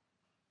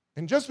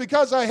 And just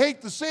because I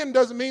hate the sin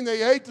doesn't mean that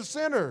you hate the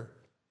sinner.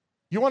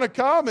 You want to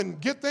come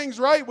and get things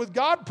right with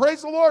God?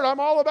 Praise the Lord, I'm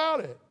all about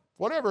it,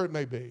 whatever it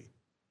may be.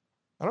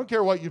 I don't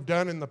care what you've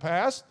done in the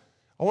past.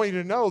 I want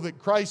you to know that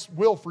Christ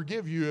will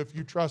forgive you if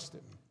you trust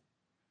Him.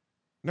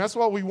 And that's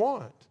what we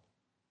want.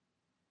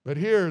 But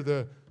here,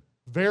 the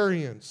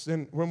variance,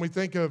 and when we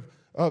think of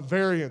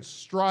variance,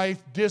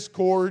 strife,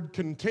 discord,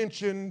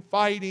 contention,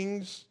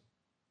 fightings.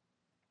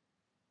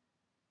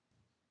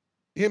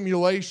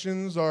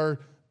 Emulations are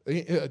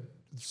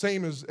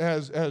same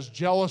as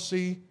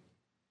jealousy.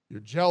 You're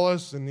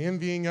jealous and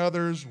envying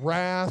others,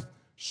 wrath,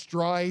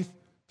 strife,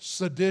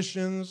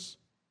 seditions,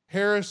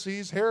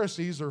 heresies.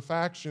 Heresies are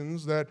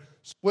factions that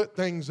split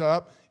things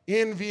up.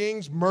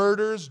 Envyings,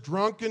 murders,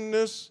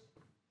 drunkenness.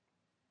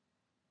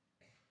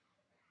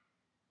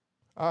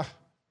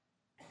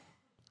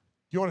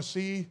 You want to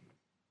see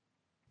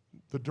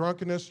the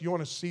drunkenness? You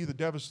want to see the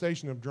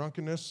devastation of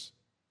drunkenness?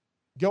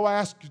 Go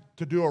ask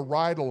to do a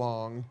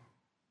ride-along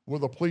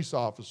with a police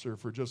officer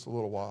for just a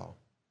little while.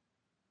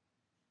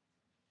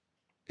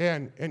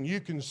 And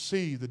you can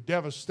see the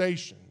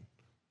devastation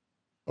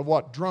of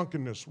what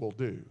drunkenness will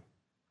do.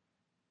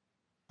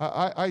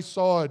 I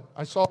saw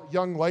a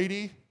young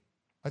lady.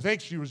 I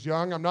think she was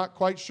young. I'm not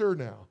quite sure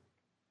now.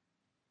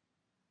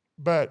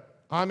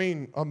 But, I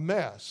mean, a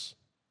mess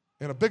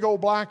and a big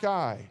old black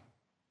eye.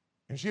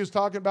 And she was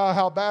talking about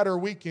how bad her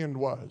weekend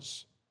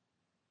was.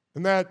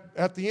 And that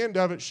at the end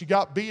of it, she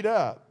got beat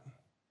up.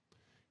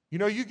 You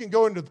know, you can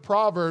go into the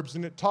Proverbs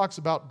and it talks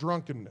about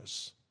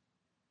drunkenness.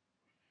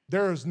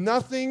 There is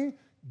nothing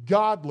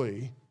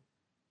godly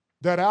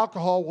that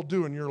alcohol will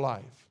do in your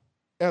life,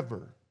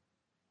 ever,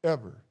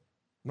 ever.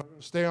 I'm not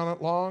going to stay on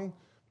it long,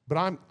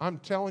 but I'm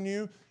telling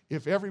you,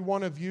 if every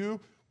one of you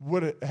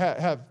would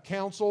have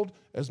counseled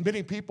as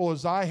many people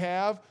as I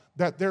have,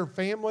 that their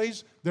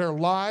families, their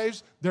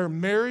lives, their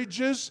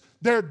marriages,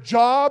 their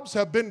jobs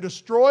have been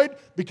destroyed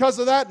because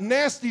of that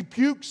nasty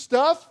puke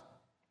stuff,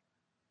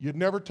 you'd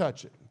never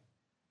touch it.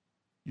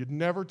 You'd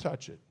never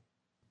touch it.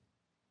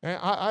 And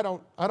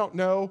I don't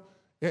know,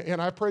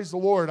 and I praise the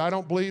Lord, I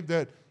don't believe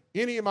that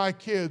any of my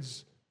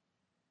kids,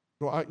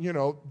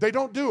 they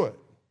don't do it,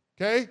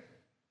 okay?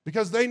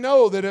 Because they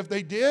know that if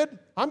they did,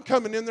 I'm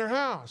coming in their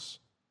house,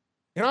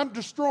 and I'm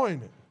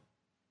destroying it.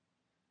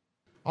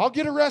 I'll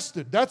get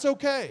arrested. That's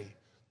okay.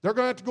 They're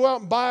going to have to go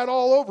out and buy it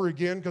all over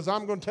again because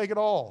I'm going to take it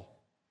all.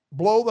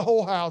 Blow the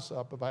whole house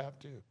up if I have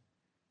to.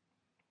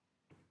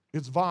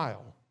 It's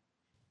vile.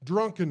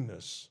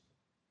 Drunkenness.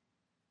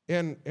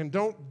 And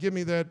don't give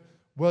me that,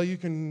 well, you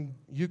can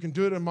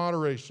do it in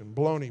moderation.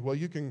 Baloney. Well,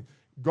 you can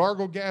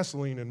gargle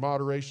gasoline in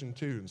moderation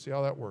too and see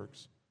how that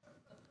works.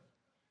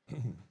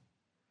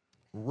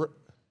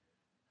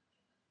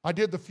 I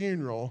did the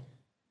funeral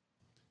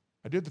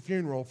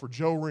for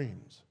Joe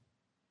Reams.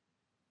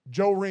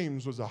 Joe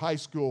Reams was a high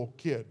school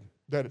kid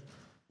that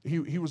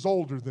he was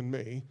older than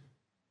me.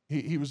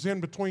 He was in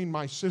between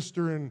my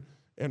sister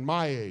and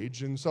my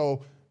age. And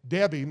so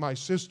Debbie, my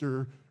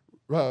sister,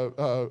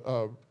 ran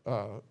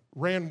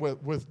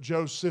with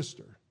Joe's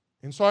sister.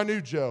 And so I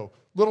knew Joe.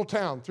 Little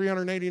town,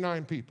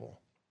 389 people.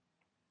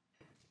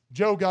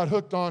 Joe got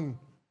hooked on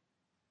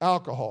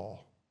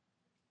alcohol.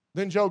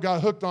 Then Joe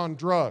got hooked on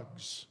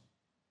drugs.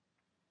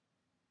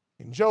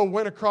 And Joe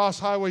went across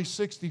Highway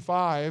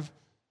 65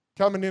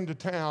 coming into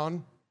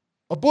town,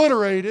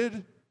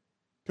 obliterated,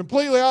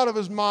 completely out of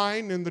his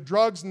mind in the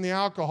drugs and the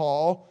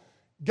alcohol,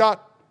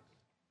 got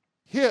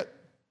hit,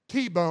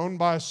 T-boned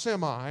by a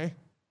semi,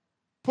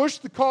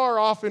 pushed the car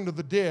off into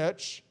the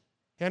ditch,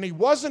 and he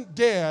wasn't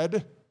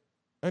dead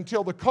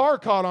until the car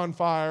caught on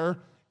fire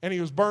and he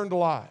was burned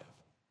alive.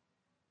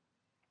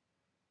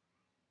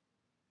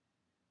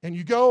 And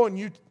you go and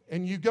you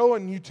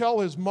tell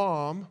his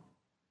mom,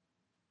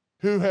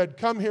 who had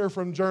come here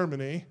from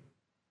Germany,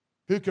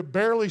 who could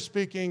barely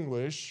speak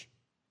English,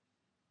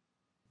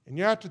 and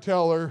you have to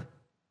tell her,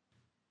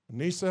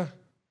 Anissa,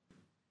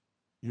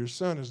 your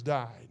son has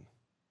died.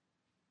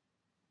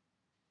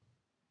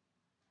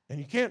 And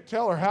you can't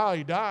tell her how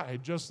he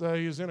died, just that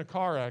he was in a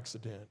car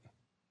accident.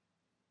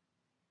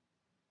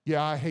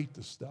 Yeah, I hate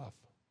this stuff.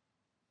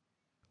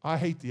 I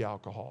hate the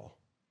alcohol.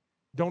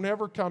 Don't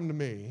ever come to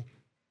me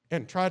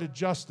and try to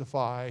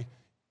justify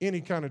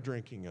any kind of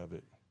drinking of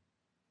it.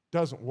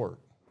 Doesn't work.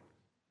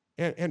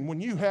 And when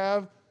you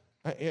have,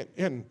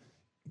 and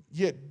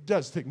yeah, it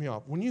does tick me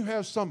off, when you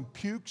have some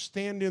puke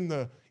stand in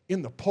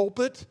the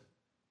pulpit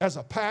as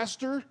a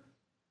pastor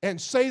and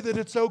say that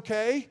it's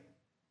okay,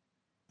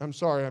 I'm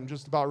sorry, I'm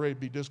just about ready to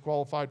be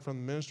disqualified from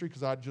the ministry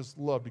because I'd just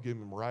love to give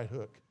him a right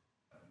hook.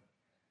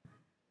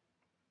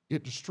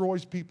 It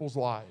destroys people's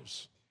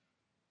lives.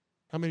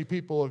 How many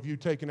people have you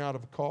taken out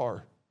of a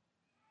car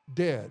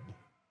dead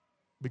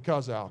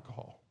because of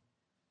alcohol?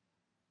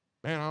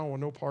 Man, I don't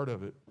want no part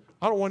of it.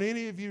 I don't want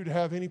any of you to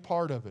have any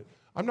part of it.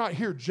 I'm not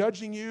here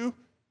judging you,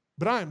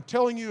 but I am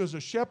telling you as a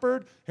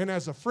shepherd and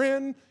as a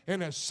friend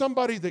and as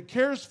somebody that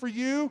cares for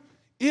you,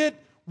 it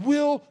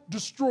will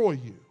destroy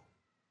you.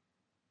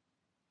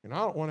 And I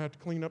don't want to have to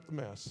clean up the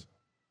mess.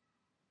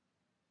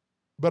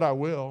 But I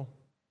will.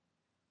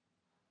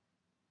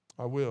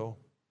 I will.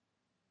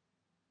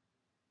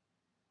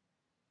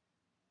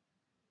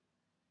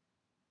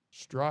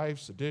 Strife,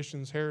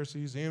 seditions,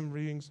 heresies,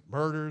 envyings,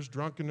 murders,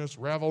 drunkenness,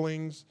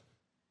 revelings,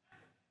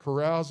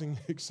 carousing.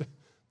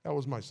 That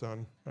was my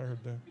son. I heard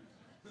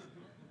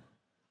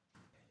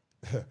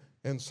that.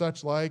 and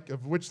such like,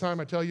 of which time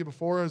I tell you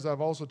before, as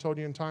I've also told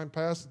you in time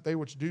past, that they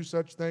which do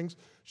such things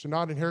should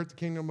not inherit the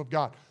kingdom of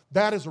God.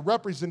 That is a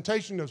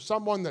representation of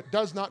someone that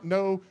does not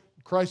know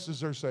Christ as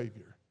their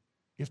Savior.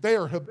 If they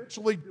are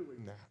habitually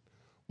doing that.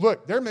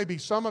 Look, there may be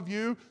some of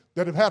you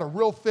that have had a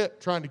real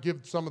fit trying to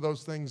give some of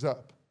those things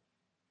up.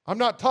 I'm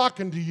not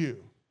talking to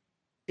you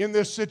in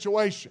this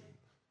situation.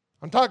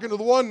 I'm talking to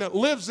the one that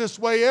lives this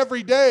way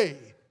every day.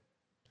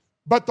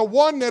 But the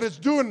one that is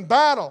doing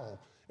battle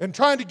and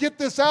trying to get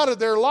this out of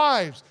their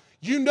lives,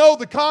 you know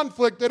the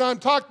conflict that I'm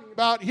talking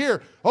about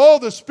here. Oh,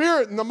 the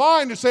spirit and the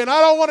mind is saying, I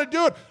don't want to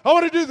do it. I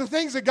want to do the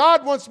things that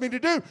God wants me to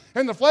do.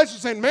 And the flesh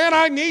is saying, man,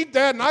 I need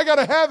that and I got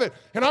to have it.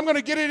 And I'm going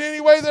to get it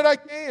any way that I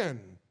can.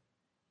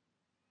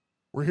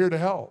 We're here to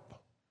help.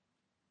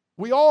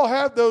 We all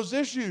have those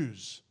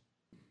issues.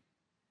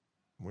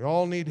 We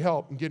all need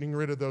help in getting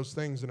rid of those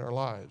things in our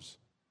lives.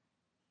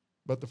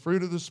 But the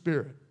fruit of the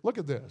Spirit, look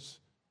at this.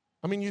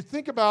 I mean, you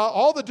think about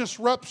all the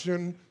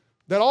disruption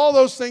that all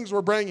those things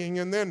were bringing,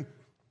 and then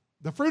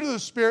the fruit of the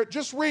Spirit,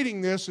 just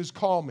reading this is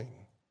calming.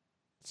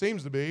 It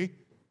seems to be.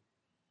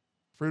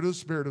 Fruit of the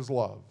Spirit is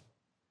love.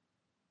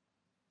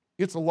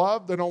 It's a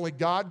love that only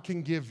God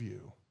can give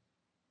you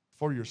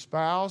for your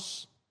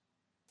spouse,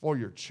 for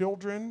your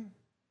children,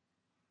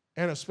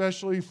 and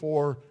especially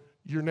for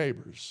your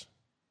neighbors.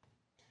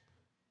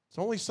 It's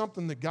only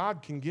something that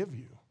God can give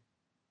you.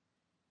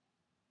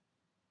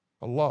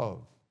 A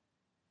love,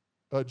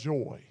 a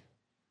joy,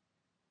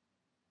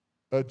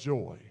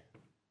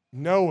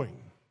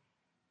 knowing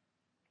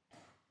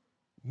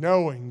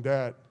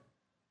that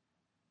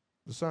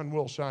the sun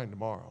will shine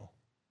tomorrow,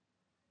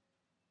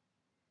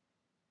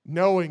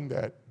 knowing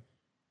that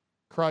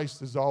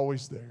Christ is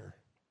always there,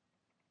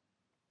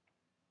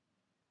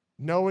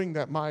 knowing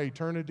that my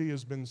eternity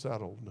has been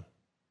settled.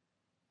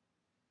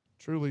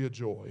 Truly a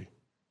joy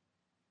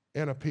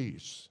and a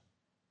peace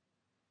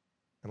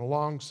and a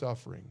long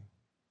suffering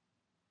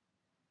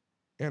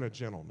and a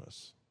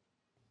gentleness.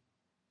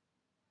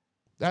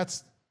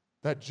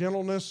 That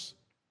gentleness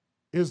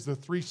is the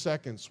 3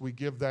 seconds we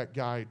give that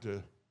guy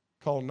to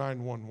call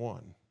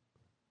 911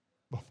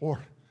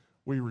 before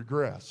we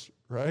regress,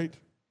 right?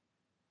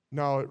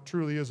 No, it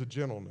truly is a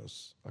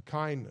gentleness, a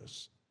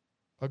kindness,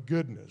 a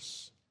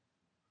goodness,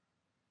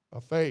 a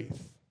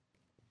faith,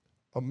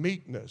 a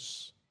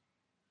meekness,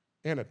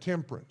 and a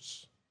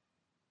temperance,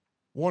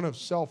 one of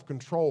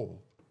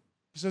self-control.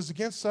 He says,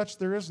 against such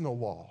there is no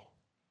law.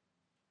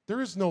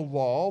 There is no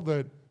law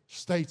that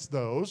states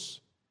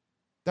those.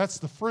 That's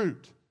the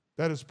fruit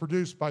that is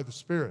produced by the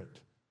Spirit.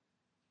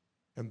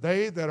 And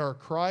they that are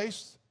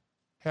Christ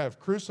have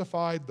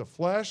crucified the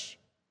flesh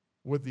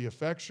with the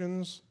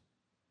affections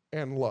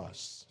and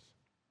lusts.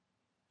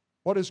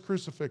 What is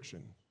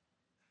crucifixion?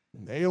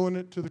 Nailing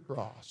it to the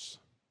cross.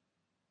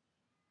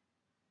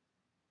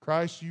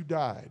 Christ, you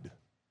died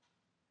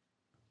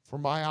for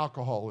my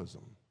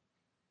alcoholism.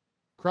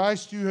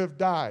 Christ, you have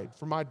died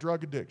for my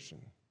drug addiction.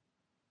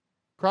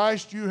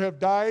 Christ, you have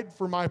died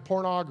for my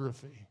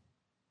pornography.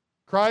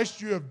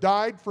 Christ, you have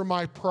died for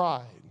my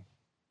pride.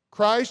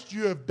 Christ,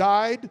 you have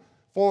died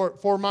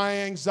for my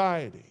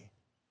anxiety,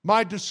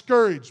 my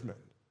discouragement,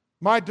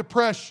 my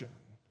depression,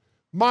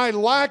 my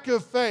lack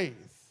of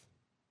faith.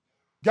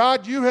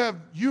 God, you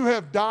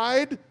have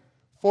died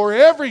for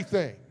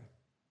everything.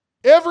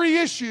 Every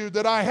issue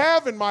that I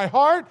have in my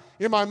heart,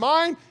 in my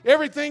mind,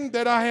 everything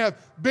that I have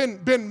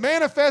been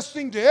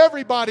manifesting to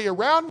everybody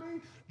around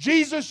me,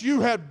 Jesus,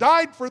 you have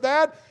died for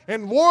that.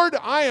 And Lord,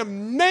 I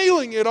am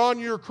nailing it on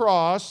your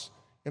cross,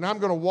 and I'm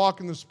going to walk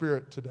in the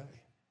Spirit today.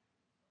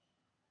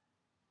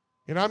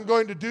 And I'm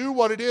going to do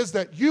what it is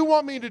that you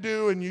want me to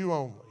do and you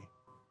only.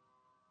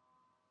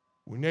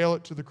 We nail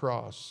it to the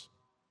cross.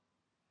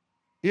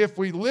 If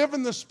we live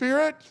in the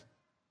Spirit,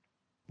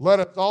 let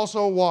us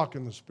also walk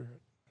in the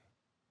Spirit.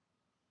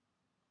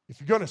 If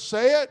you're going to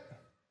say it,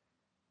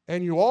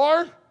 and you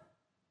are,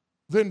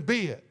 then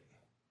be it.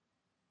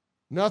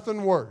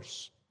 Nothing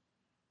worse.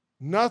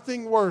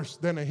 Nothing worse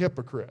than a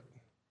hypocrite.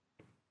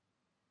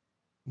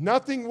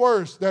 Nothing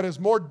worse that is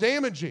more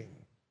damaging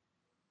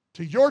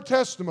to your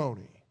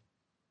testimony,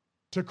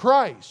 to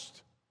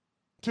Christ,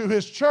 to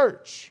His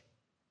church,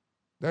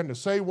 than to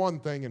say one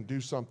thing and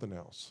do something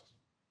else.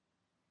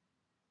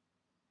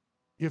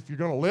 If you're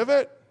going to live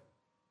it,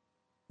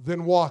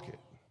 then walk it.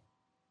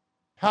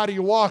 How do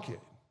you walk it?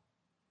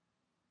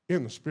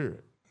 In the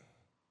Spirit.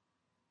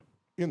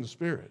 In the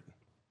Spirit.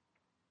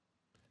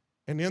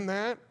 And in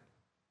that,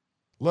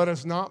 let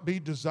us not be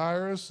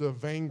desirous of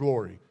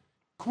vainglory.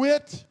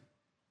 Quit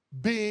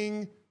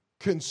being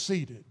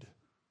conceited.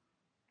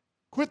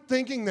 Quit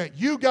thinking that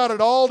you got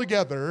it all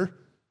together,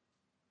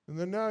 and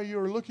then now you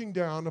are looking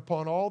down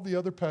upon all the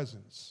other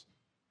peasants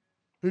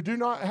who do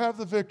not have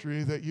the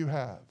victory that you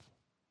have.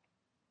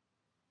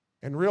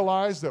 And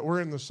realize that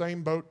we're in the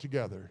same boat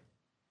together.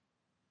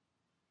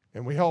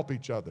 And we help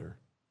each other.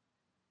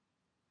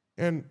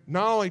 And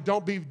not only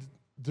don't be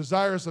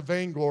desirous of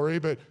vainglory,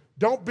 but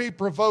don't be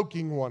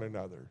provoking one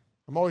another.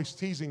 I'm always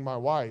teasing my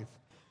wife.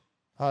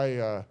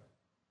 I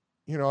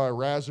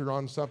razz her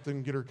on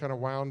something, get her kind of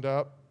wound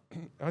up.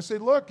 I say,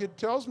 look, it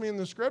tells me in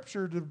the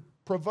scripture to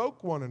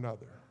provoke one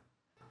another.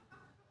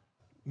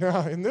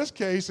 Now, in this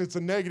case, it's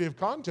a negative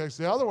context.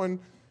 The other one,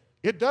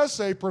 it does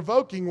say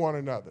provoking one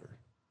another.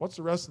 What's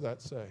the rest of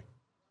that say?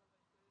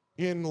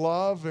 In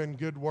love and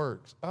good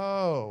works.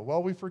 Oh,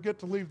 well, we forget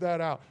to leave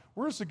that out.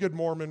 We're just a good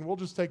Mormon. We'll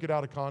just take it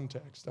out of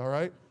context, all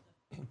right?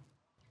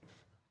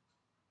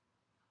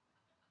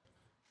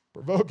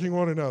 Provoking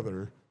one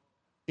another,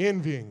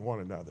 envying one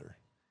another.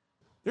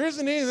 There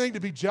isn't anything to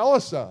be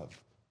jealous of.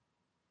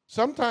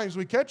 Sometimes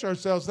we catch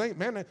ourselves thinking,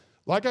 man,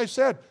 like I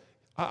said,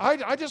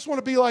 I just want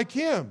to be like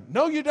him.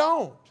 No, you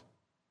don't.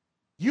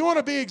 You want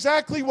to be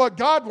exactly what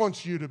God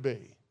wants you to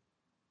be.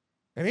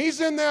 And he's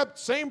in that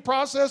same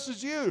process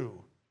as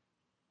you.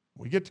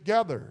 We get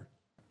together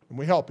and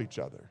we help each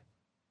other.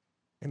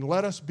 And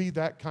let us be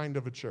that kind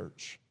of a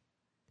church.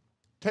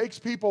 Takes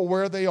people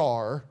where they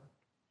are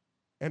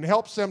and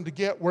helps them to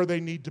get where they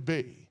need to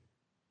be.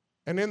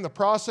 And in the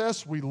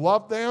process, we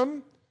love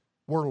them,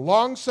 we're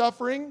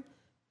long-suffering,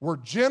 we're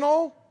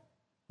gentle,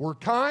 we're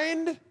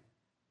kind,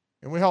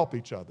 and we help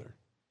each other.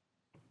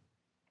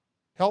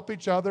 Help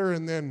each other,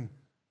 and then,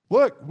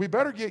 look, we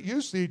better get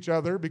used to each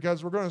other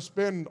because we're going to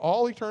spend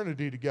all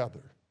eternity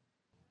together.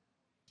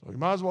 So we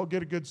might as well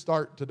get a good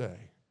start today,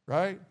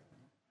 right?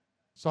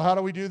 So how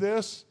do we do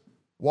this?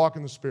 Walk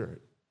in the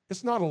Spirit.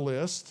 It's not a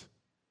list.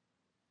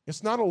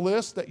 It's not a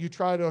list that you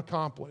try to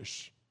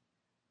accomplish.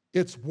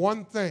 It's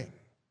one thing.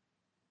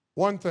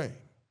 One thing.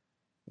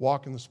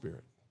 Walk in the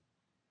Spirit.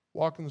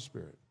 Walk in the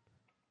Spirit.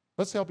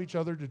 Let's help each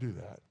other to do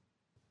that.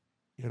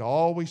 It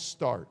always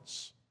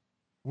starts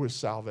with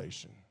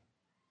salvation.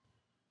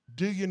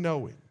 Do you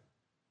know him?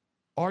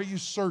 Are you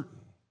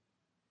certain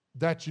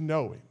that you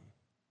know him?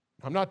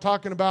 I'm not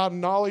talking about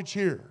knowledge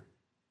here,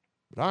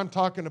 but I'm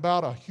talking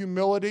about a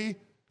humility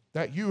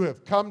that you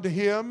have come to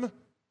him,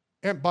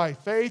 and by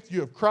faith you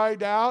have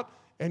cried out,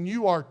 and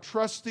you are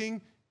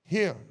trusting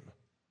him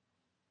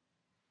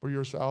for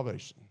your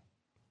salvation.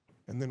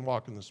 And then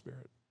walk in the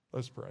Spirit.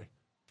 Let's pray.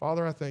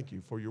 Father, I thank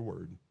you for your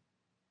word.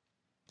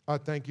 I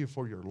thank you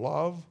for your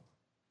love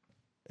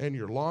and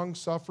your long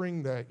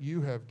suffering that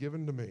you have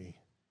given to me.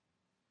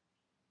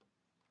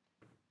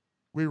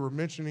 We were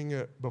mentioning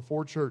it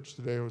before church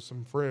today with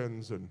some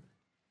friends and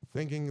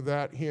thinking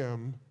that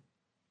hymn,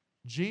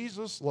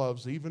 Jesus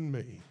loves even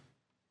me.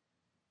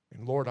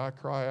 And Lord, I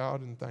cry out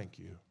and thank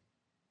you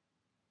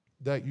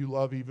that you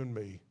love even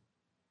me.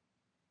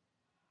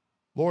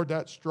 Lord,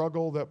 that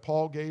struggle that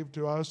Paul gave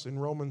to us in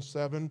Romans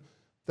 7,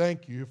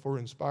 thank you for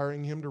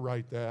inspiring him to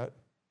write that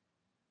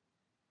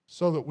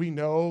so that we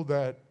know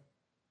that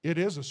it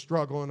is a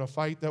struggle and a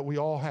fight that we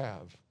all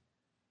have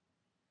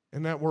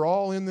and that we're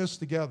all in this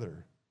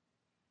together.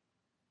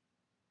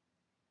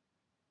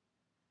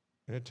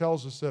 And it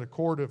tells us that a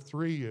cord of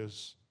 3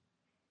 is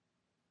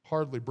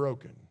hardly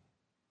broken.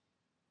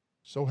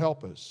 So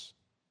help us.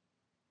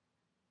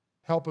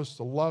 Help us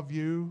to love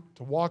you,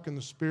 to walk in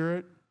the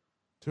Spirit,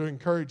 to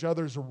encourage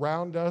others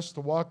around us to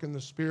walk in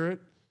the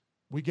Spirit.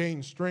 We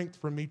gain strength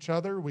from each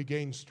other. We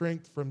gain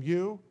strength from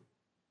you.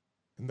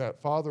 And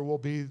that, Father, will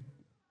be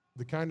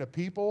the kind of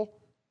people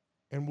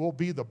and will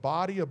be the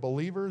body of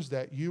believers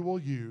that you will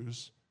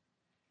use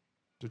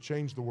to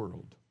change the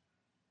world.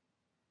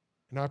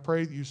 And I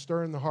pray that you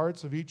stir in the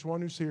hearts of each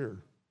one who's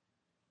here.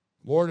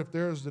 Lord, if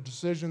there is a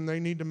decision they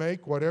need to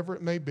make, whatever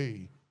it may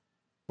be,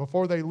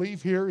 before they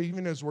leave here,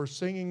 even as we're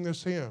singing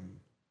this hymn,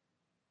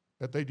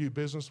 that they do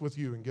business with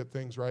you and get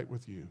things right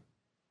with you.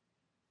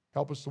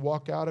 Help us to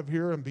walk out of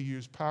here and be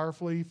used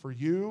powerfully for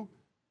you,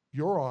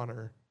 your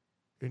honor,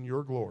 and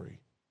your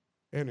glory.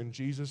 And in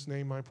Jesus'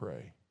 name I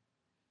pray.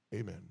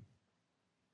 Amen.